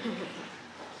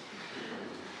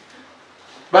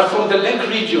 But from the lake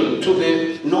region to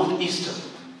the northeastern,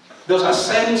 there was a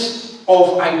sense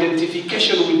of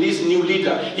identification with this new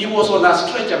leader. He was on a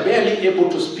stretcher, barely able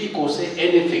to speak or say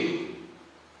anything.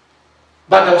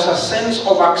 But there was a sense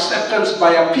of acceptance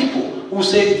by a people who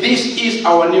said, this is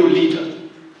our new leader.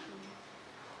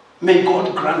 May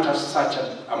God grant us such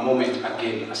a moment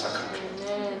again as a country.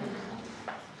 Amen.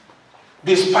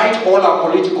 Despite all our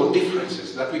political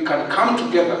differences, that we can come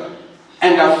together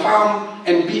and affirm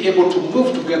and be able to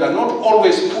move together, not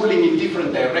always pulling in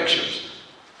different directions.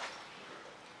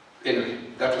 Anyway,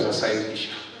 that was a side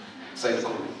issue, side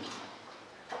comment.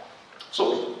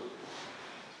 So,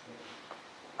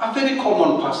 a very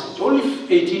common passage,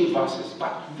 only 18 verses,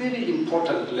 but very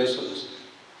important lessons.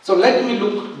 So let me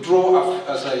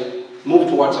as I move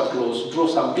towards a close, draw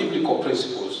some biblical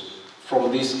principles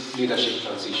from this leadership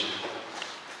transition.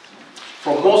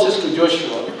 From Moses to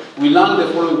Joshua, we learn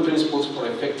the following principles for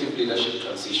effective leadership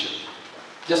transition.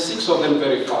 Just 6 of them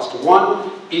very fast.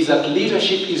 One is that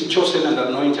leadership is chosen and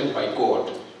anointed by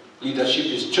God. Leadership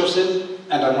is chosen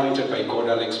and anointed by God.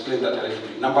 I'll explain that a little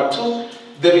bit. Number 2,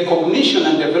 the recognition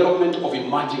and development of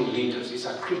emerging leaders is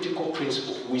a critical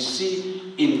principle we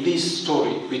see in this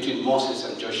story between Moses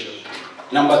and Joshua.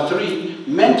 Number 3,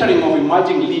 mentoring of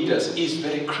emerging leaders is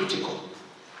very critical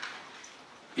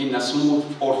in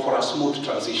for a smooth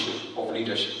transition of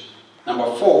leadership.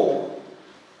 Number 4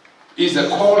 is the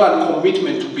call and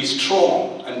commitment to be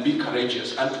strong and be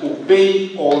courageous and to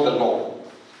obey all the law.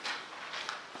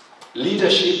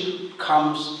 Leadership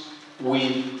comes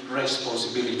with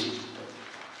responsibility,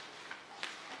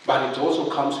 but it also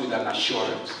comes with an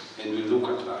assurance, and we'll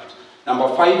look at that.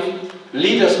 Number 5,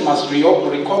 leaders must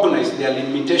recognize their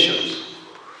limitations,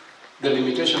 the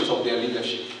limitations of their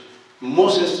leadership.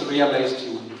 Moses realized he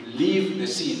would leave the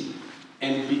scene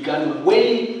and began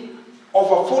way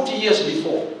over 40 years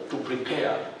before to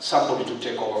prepare somebody to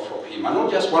take over from him. And not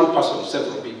just one person,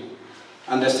 several people.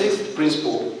 And the 6th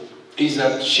principle is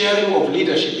that sharing of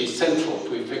leadership is central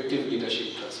to effective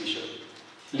leadership transition.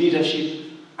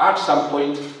 Leadership, at some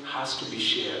point, has to be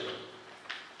shared.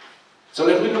 So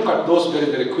let me look at those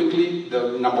very, very quickly.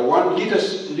 The number 1,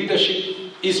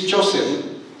 leadership is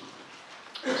chosen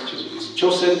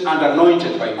and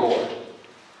anointed by God.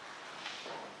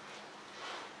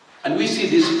 And we see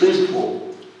this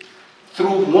principle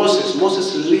through Moses.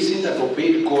 Moses listened and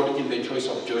obeyed God in the choice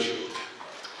of Joshua.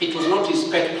 It was not his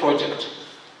pet project.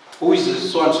 Who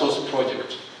is so-and-so's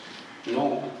project?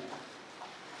 No.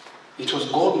 It was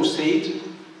God who said,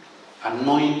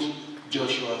 anoint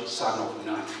Joshua, son of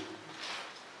Nun.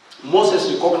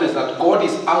 Moses recognized that God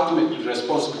is ultimately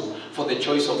responsible for the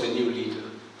choice of the new leader.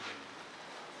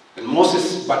 And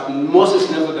Moses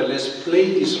nevertheless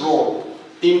played his role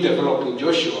in developing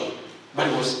Joshua, but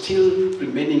he was still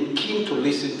remaining keen to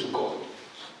listen to God.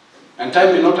 And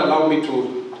time will not allow me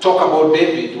to talk about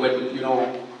David when,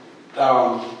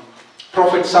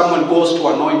 Prophet Samuel goes to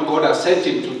anoint. God has sent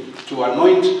him to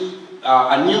anoint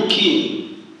a new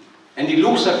king. And he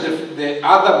looks at the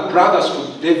other brothers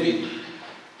to David,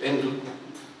 and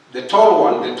the tall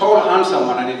one, the tall handsome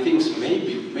one, and he thinks,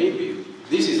 maybe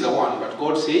this is the one. But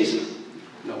God says,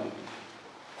 no.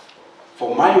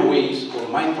 For my ways or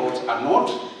my thoughts are not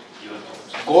your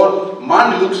thoughts.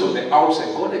 Man looks on the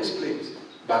outside, God explains.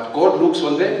 But God looks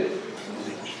on the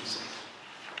inside.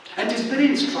 And it's very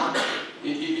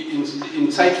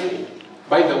insightful,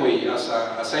 by the way, as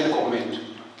a side comment.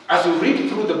 As you read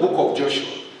through the book of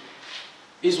Joshua,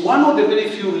 is one of the very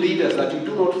few leaders that you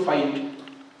do not find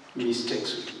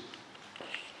mistakes with.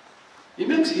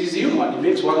 He's human, he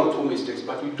makes one or two mistakes,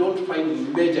 but we don't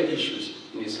find major issues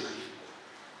in his life.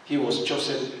 He was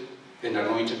chosen and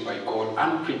anointed by God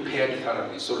and prepared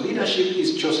thoroughly. So leadership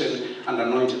is chosen and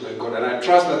anointed by God. And I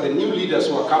trust that the new leaders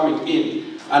who are coming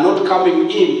in are not coming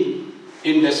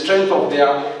in the strength of their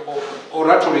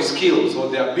oratory skills or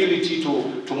their ability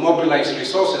to mobilize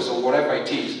resources or whatever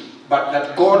it is, but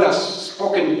that God has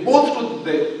spoken both to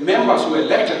the members who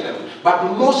elected them, but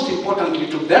most importantly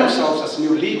to themselves as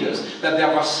new leaders, that they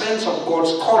have a sense of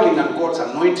God's calling and God's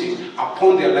anointing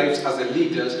upon their lives as the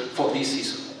leaders for this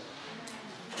season.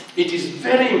 It is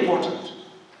very important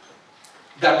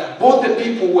that both the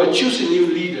people who are choosing new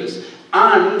leaders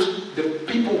and the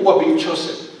people who are being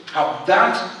chosen have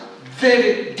that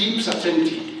very deep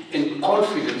certainty and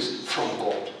confidence from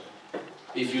God.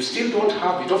 If you still don't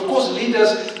have it, of course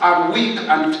leaders are weak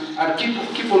and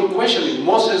keep on questioning.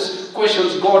 Moses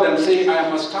questions God and say, I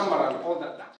am a stammerer and all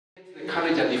that. That takes the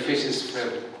courage and he faces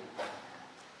Pharaoh.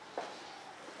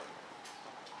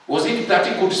 Was it that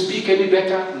he could speak any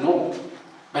better? No.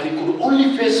 But he could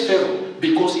only face Pharaoh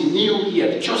because he knew he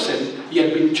had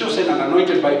been chosen and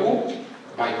anointed by who?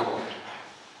 By God.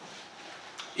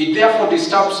 It therefore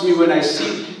disturbs me when I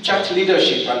see church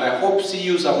leadership, and I hope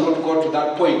CUs have not got to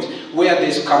that point where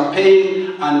there's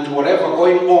campaign and whatever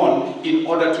going on in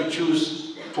order to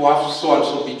choose to have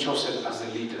so-and-so be chosen as a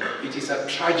leader. It is a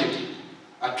tragedy,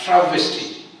 a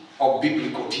travesty of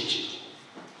biblical teaching.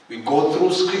 We go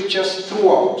through scriptures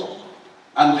throughout,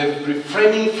 and the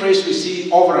refraining phrase we see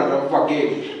over and over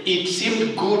again, it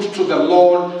seemed good to the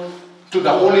Lord, to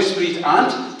the Holy Spirit,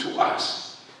 and to us.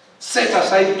 Set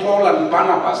aside Paul and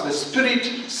Barnabas. The Spirit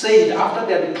said, after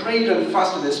they had prayed and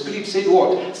fasted, the Spirit said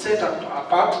what? Set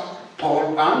apart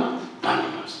Paul and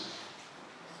Barnabas.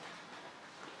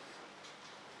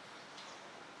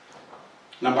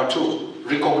 Number two,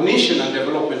 recognition and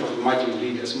development of emerging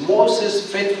leaders.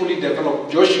 Moses faithfully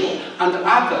developed Joshua and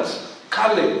others,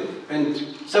 Caleb and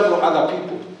several other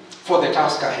people, for the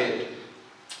task ahead.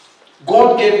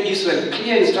 God gave Israel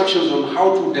clear instructions on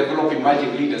how to develop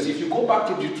emerging leaders. If you go back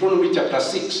to Deuteronomy chapter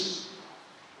 6,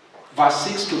 verse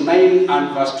 6 to 9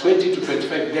 and verse 20 to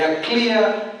 25, there are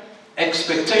clear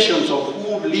expectations of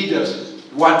who leaders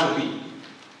want to be.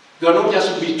 They are not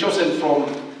just to be chosen from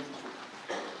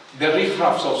the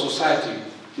riffraffs of society.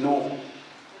 No.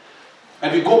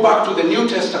 And we go back to the New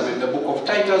Testament, the book of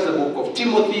Titus, the book of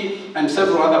Timothy, and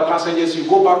several other passages. You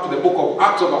go back to the book of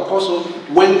Acts of Apostles,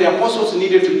 when the apostles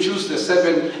needed to choose the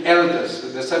 7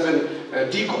 elders, the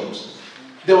 7 deacons.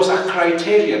 There was a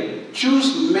criterion.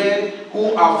 Choose men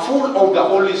who are full of the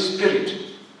Holy Spirit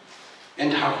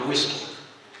and have wisdom.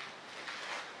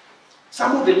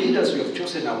 Some of the leaders we have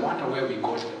chosen, I wonder where we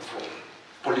got them from,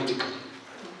 politically.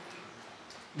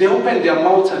 They opened their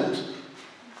mouths and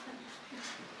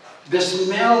the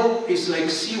smell is like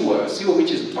sewer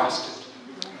which is busted.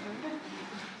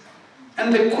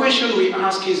 And the question we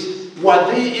ask is, were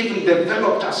they even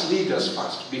developed as leaders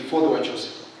first before they were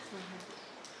chosen?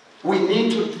 We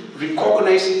need to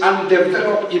recognize and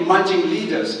develop emerging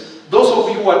leaders. Those of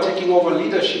you who are taking over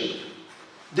leadership,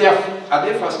 are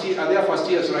they first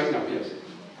years right now? Yes.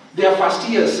 They are first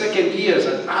years, second years,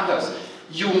 and others.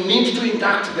 You need to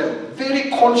induct them very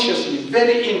consciously,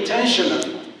 very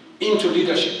intentionally into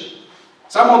leadership.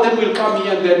 Some of them will come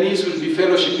here and their knees will be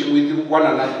fellowshipping with one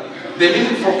another. They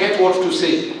didn't forget what to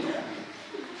say.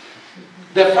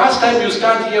 The first time you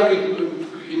stand here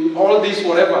in in all this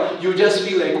whatever, you just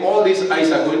feel like all these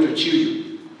eyes are going to chew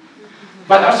you.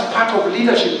 But that's part of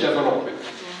leadership development.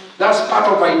 That's part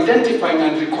of identifying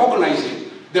and recognizing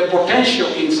the potential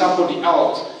in somebody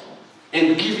else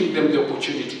and giving them the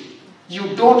opportunity.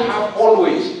 You don't have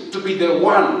always to be the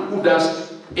one who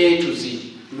does A to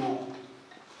Z. No,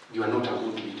 you are not a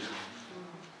good leader.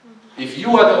 If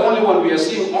you are the only one we are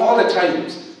seeing all the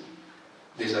times,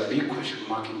 there's a big question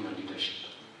mark in your leadership.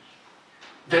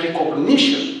 The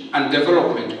recognition and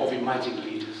development of emerging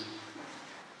leaders.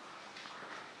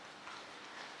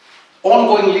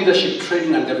 Ongoing leadership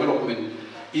training and development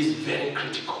is very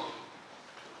critical.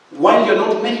 While you're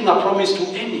not making a promise to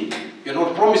any, you're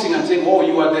not promising and saying, oh,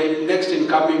 you are the next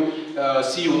incoming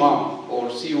CU mom or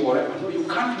CU whatever. No, you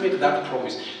can't make that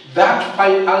promise. That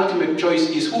ultimate choice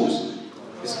is whose?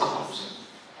 Is God's.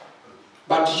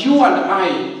 But you and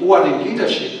I, who are in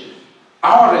leadership,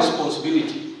 our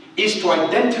responsibility is to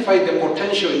identify the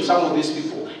potential in some of these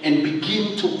people and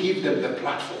begin to give them the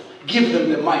platform, give them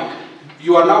the mic.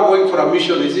 You are now going for a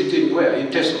mission, is it in where? In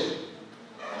Teso?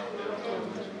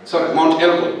 Sorry, Mount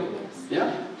Eldoret.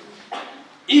 Yeah?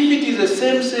 If it is the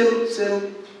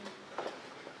same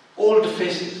old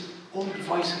faces, old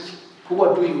voices, who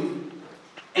are doing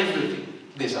everything,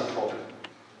 there's a problem.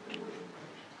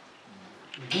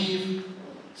 Give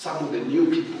some of the new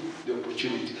people the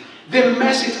opportunity. They'll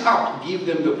mess it up. Give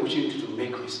them the opportunity to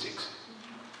make mistakes.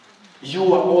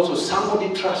 You are also,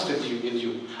 somebody trusted you in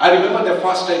you. I remember the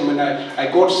first time when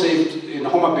I got saved in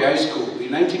Homa Bay High School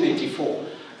in 1984.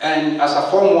 And as a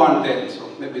Form 1 then, so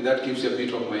maybe that gives you a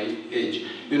bit of my age,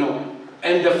 you know.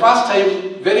 And the first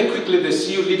time, very quickly, the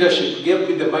CU leadership gave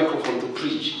me the microphone to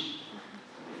preach.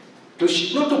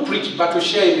 Not to preach, but to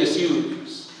share in the CU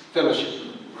fellowship.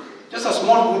 Just a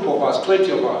small group of us,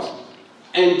 20 of us.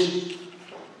 And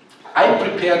I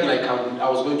prepared like I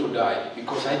was going to die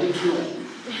because I didn't know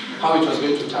how it was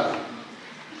going to turn out.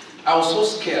 I was so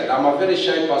scared. I'm a very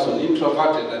shy person,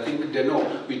 introverted. I think they know,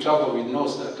 we travel with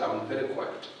knows that I'm very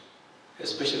quiet.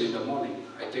 Especially in the morning.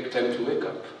 I take time to wake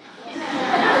up.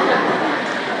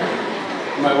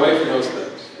 My wife knows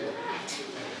that.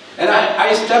 And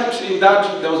I stepped in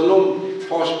that, there was no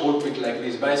posh pulpit like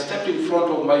this, but I stepped in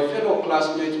front of my fellow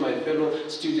classmates, my fellow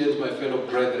students, my fellow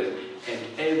brethren, and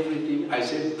everything, I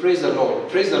said, praise the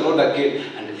Lord again,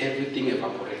 and everything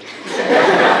evaporated.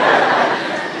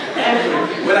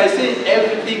 Everything. When I say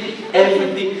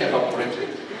everything evaporated.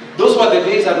 Those were the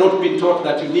days I've not been taught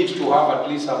that you need to have at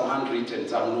least some handwritten,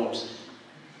 some notes.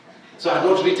 So I had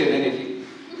not written anything.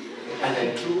 And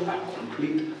I drew a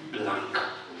complete blank.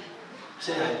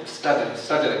 So I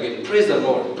started again. Praise the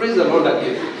Lord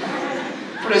again.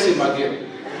 Praise Him again.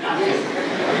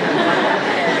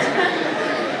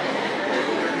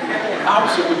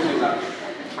 Absolutely not.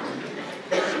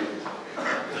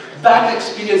 That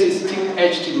experience is still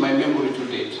etched in my memory to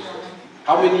date.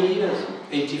 How many years?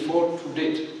 84 to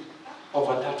date.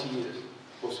 Over 30 years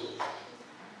or so.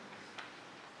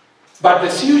 But the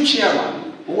CU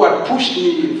chairman, who had pushed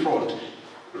me in front,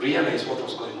 realized what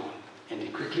was going on. And he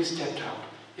quickly stepped out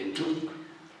and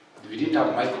we didn't have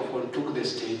a microphone, took the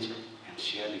stage and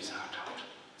shared his heart out.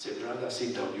 Said, brother,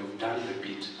 sit down, you've done the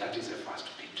bit. That is the first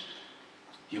bit.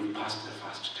 You've passed the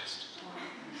first test.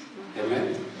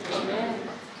 Amen? Amen.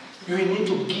 You need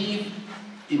to give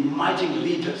emerging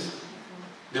leaders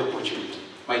the opportunity.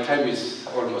 My time is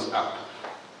almost up.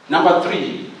 Number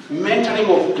 3, mentoring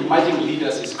of emerging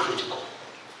leaders is critical.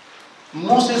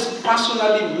 Moses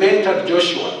personally mentored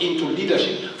Joshua into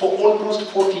leadership for almost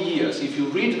 40 years. If you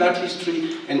read that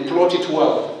history and plot it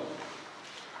well,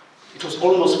 it was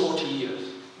almost 40 years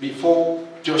before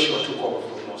Joshua took over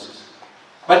from Moses.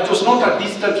 But it was not a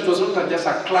distance, it was not just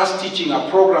a class teaching, a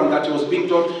program that he was being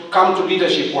taught, come to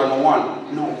leadership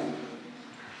 101. No.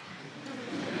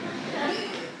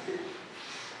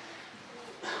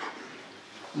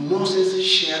 Moses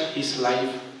shared his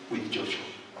life with Joshua.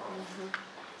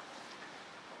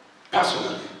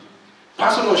 Personally.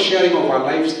 Personal sharing of our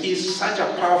lives is such a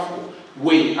powerful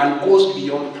way and goes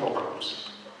beyond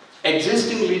programs.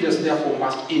 Existing leaders, therefore,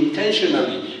 must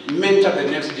intentionally mentor the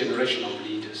next generation of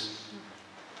leaders.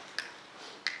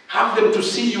 Have them to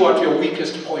see you at your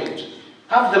weakest point.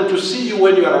 Have them to see you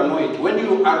when you are annoyed, when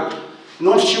you are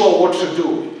not sure what to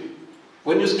do.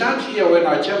 When you stand here, when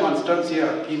our chairman stands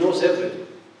here, he knows everything.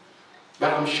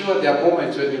 But I'm sure there are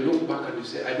moments when you look back and you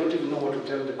say, I don't even know what to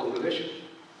tell the congregation.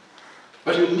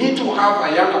 But you need to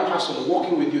have a younger person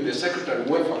working with you, the secretary,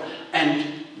 whoever,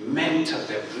 and mentor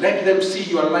them. Let them see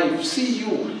your life, see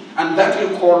you, and that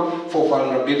will call for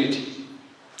vulnerability.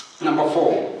 Number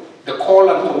 4, the call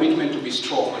and commitment to be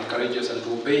strong and courageous and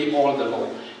to obey all the law.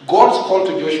 God's call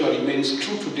to Joshua remains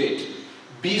true to date.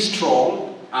 Be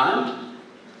strong and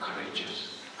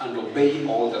courageous, and obey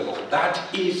all the law.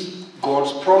 That is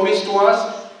God's promise to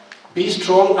us. Be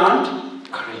strong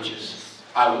and courageous.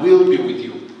 I will be with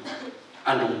you,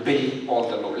 and obey all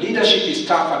the law. Leadership is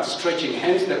tough and stretching.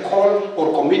 Hence, the call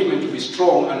or commitment to be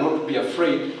strong and not to be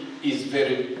afraid is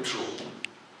very true.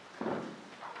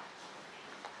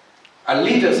 A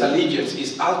leader's allegiance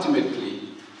is ultimately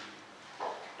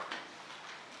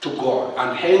to God,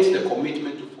 and hence the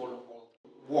commitment to follow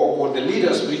walk, or the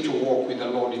leader's spiritual walk with the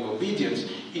Lord in obedience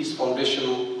is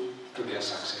foundational to their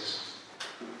success.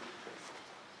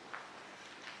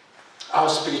 Our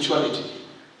spirituality,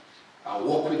 our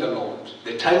walk with the Lord,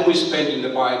 the time we spend in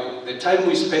the Bible, the time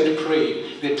we spend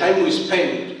praying, the time we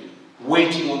spend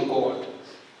waiting on God,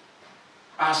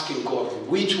 asking God,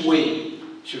 which way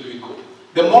should we go?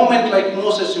 The moment, like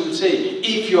Moses will say,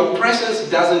 if your presence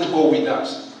doesn't go with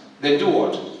us, then do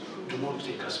what? Do not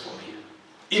take us from here.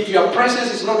 If your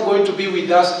presence is not going to be with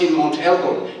us in Mount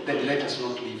Eldoret, then let us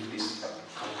not leave this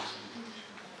house.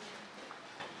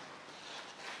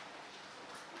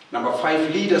 Number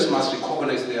 5, leaders must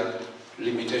recognize their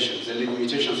limitations, the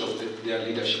limitations of their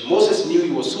leadership. Moses knew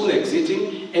he was soon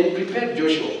exiting and prepared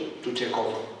Joshua to take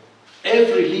over.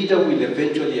 Every leader will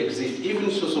eventually exist, even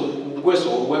Soso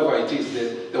or whoever it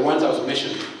is, the ones I was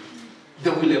mentioning, they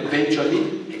will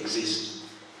eventually exist.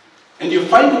 And you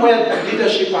find where the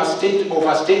leadership has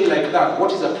overstayed like that,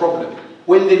 what is the problem?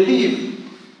 When they leave,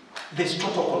 there's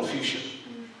total confusion.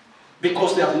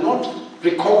 Because they have not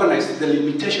recognized the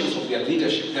limitations of their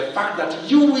leadership. The fact that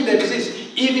you will exist,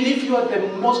 even if you are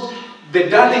the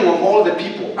darling of all the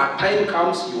people, at time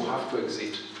comes, you have to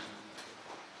exit.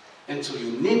 And so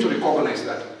you need to recognize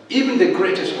that even the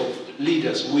greatest of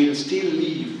leaders will still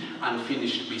leave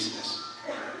unfinished business.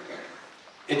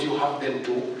 And you have then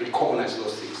to recognize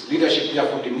those things. Leadership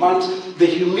therefore demands the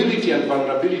humility and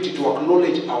vulnerability to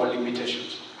acknowledge our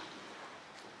limitations.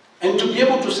 And to be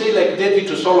able to say like David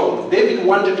to Solomon, David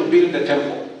wanted to build the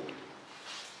temple.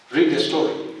 Read the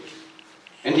story.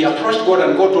 And he approached God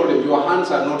and God told him, your hands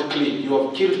are not clean. You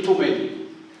have killed too many.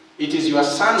 It is your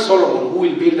son Solomon who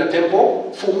will build a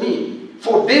temple for me.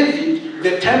 For David,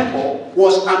 the temple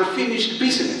was unfinished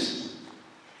business.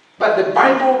 But the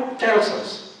Bible tells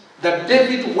us that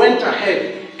David went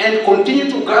ahead and continued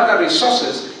to gather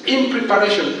resources in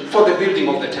preparation for the building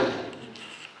of the temple.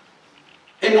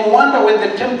 And no wonder when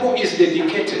the temple is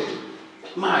dedicated,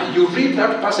 you read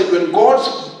that passage, when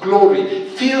God's glory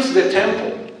fills the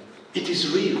temple, it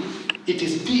is real, it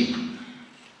is deep,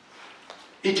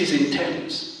 it is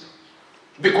intense.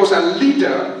 Because a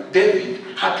leader, David,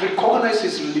 had recognized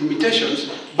his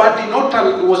limitations, but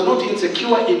was not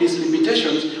insecure in his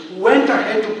limitations, went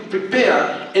ahead to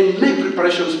prepare and make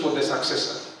preparations for the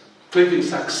successor, to even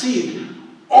succeed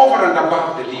over and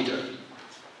above the leader.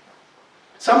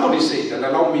 Somebody said, and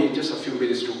allow me just a few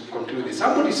minutes to conclude this,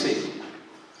 somebody said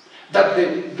that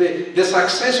the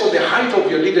success or the height of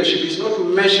your leadership is not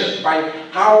measured by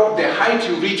how the height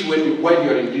you reach when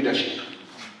you're in leadership.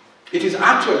 It is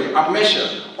actually a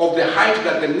measure of the height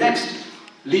that the next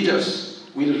leaders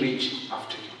will reach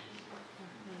after you.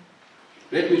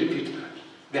 Let me repeat that.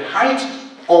 The height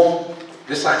of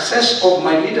the success of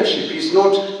my leadership is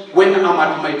not when I'm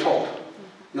at my top.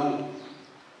 No.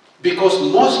 Because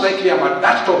most likely I'm at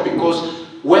that top because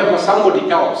whoever somebody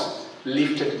else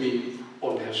lifted me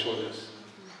on their shoulders.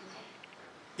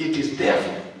 It is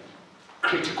therefore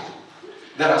critical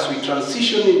that as we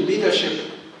transition in leadership,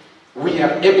 we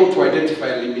are able to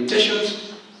identify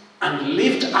limitations and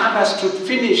lift others to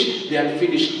finish the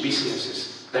unfinished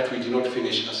businesses that we did not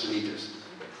finish as leaders.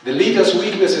 The leaders'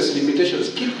 weaknesses,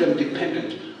 limitations, keep them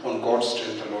dependent on God's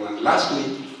strength alone. And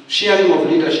lastly, sharing of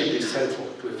leadership is central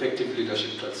to effective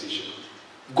leadership transition.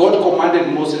 God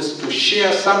commanded Moses to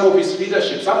share some of his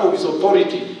leadership, some of his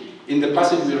authority in the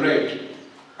passage we read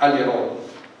earlier on.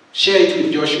 Share it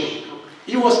with Joshua.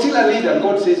 He was still a leader, and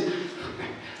God says,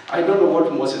 I don't know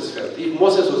what Moses felt. If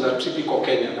Moses was a typical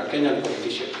Kenyan, a Kenyan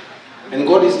politician, and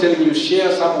God is telling you,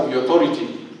 share some of your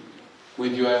authority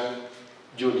with your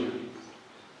junior.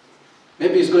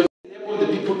 Maybe it's going to enable the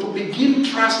people to begin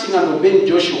trusting and obeying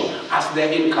Joshua as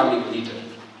their incoming leader.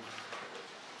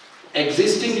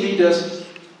 Existing leaders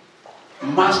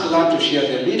must learn to share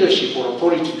their leadership or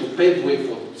authority to pave way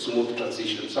for smooth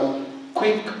transition. Some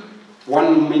quick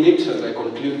 1 minute as I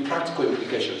conclude practical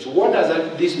implications. What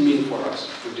does this mean for us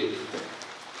today?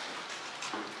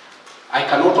 I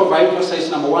cannot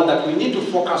overemphasize, number one, that we need to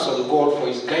focus on God for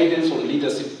his guidance on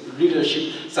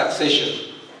leadership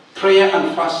succession. Prayer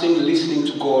and fasting, listening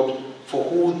to God for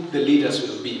who the leaders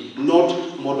will be.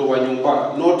 Not Modo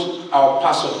Wanyumba, not our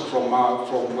person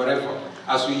from wherever.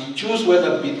 As we choose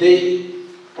whether be they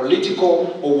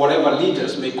political or whatever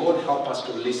leaders, may God help us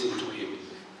to listen to him.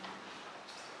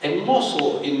 And more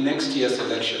so in next year's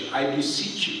election, I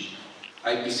beseech you,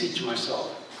 I beseech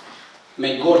myself,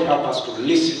 may God help us to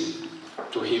listen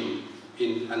to him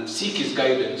and seek his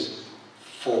guidance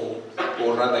or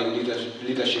rather in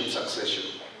leadership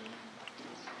succession.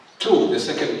 2, the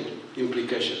second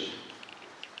implication.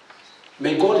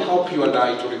 May God help you and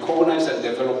I to recognize and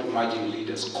develop emerging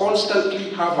leaders. Constantly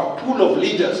have a pool of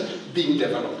leaders being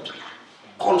developed.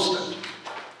 Constantly.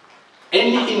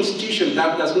 Any institution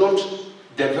that does not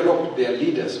develop their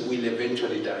leaders will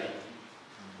eventually die.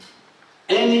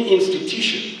 Any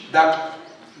institution that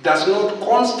does not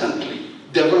constantly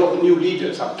develop new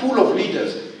leaders, a pool of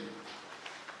leaders,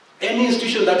 any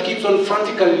institution that keeps on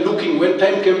frantically looking, when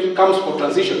time comes for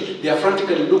transition, they are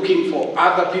frantically looking for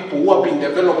other people who are being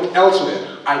developed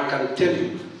elsewhere, I can tell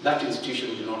you that institution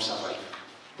will not survive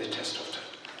the test of time.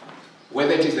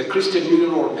 Whether it is the Christian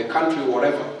Union or the country or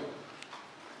whatever,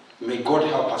 may God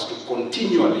help us to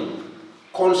continually,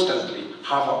 constantly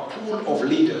have a pool of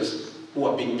leaders who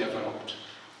are being developed.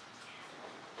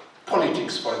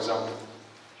 Politics, for example.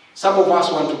 Some of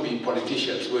us want to be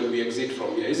politicians when we exit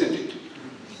from here, isn't it?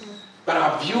 But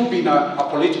have you been a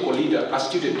political leader, a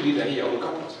student leader here on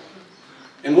campus?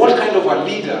 And what kind of a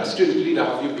leader, a student leader,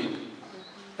 have you been?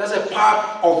 That's a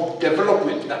part of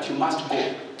development that you must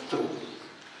go through.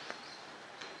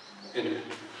 Anyway,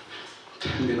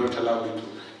 time may not allow me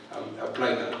to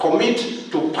apply that. Commit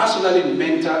to personally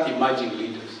mentor emerging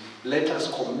leaders. Let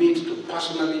us commit to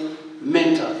personally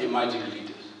mentor emerging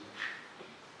leaders.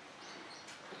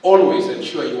 Always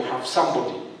ensure you have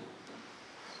somebody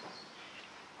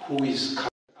who is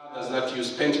others that you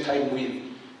spend time with.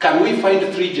 Can we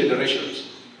find 3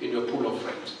 generations in your pool of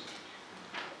friends?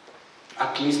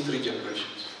 At least 3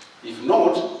 generations. If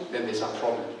not, then there's a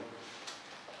problem.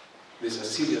 There's a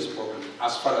serious problem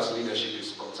as far as leadership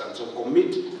is concerned. So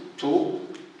commit to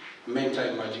mentor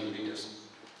emerging leaders.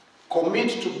 Commit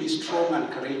to be strong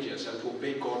and courageous and to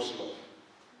obey God's law.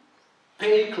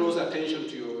 Pay close attention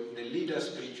to the leader's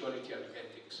spirituality and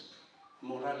ethics,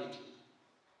 morality,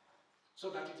 so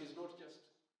that it is not just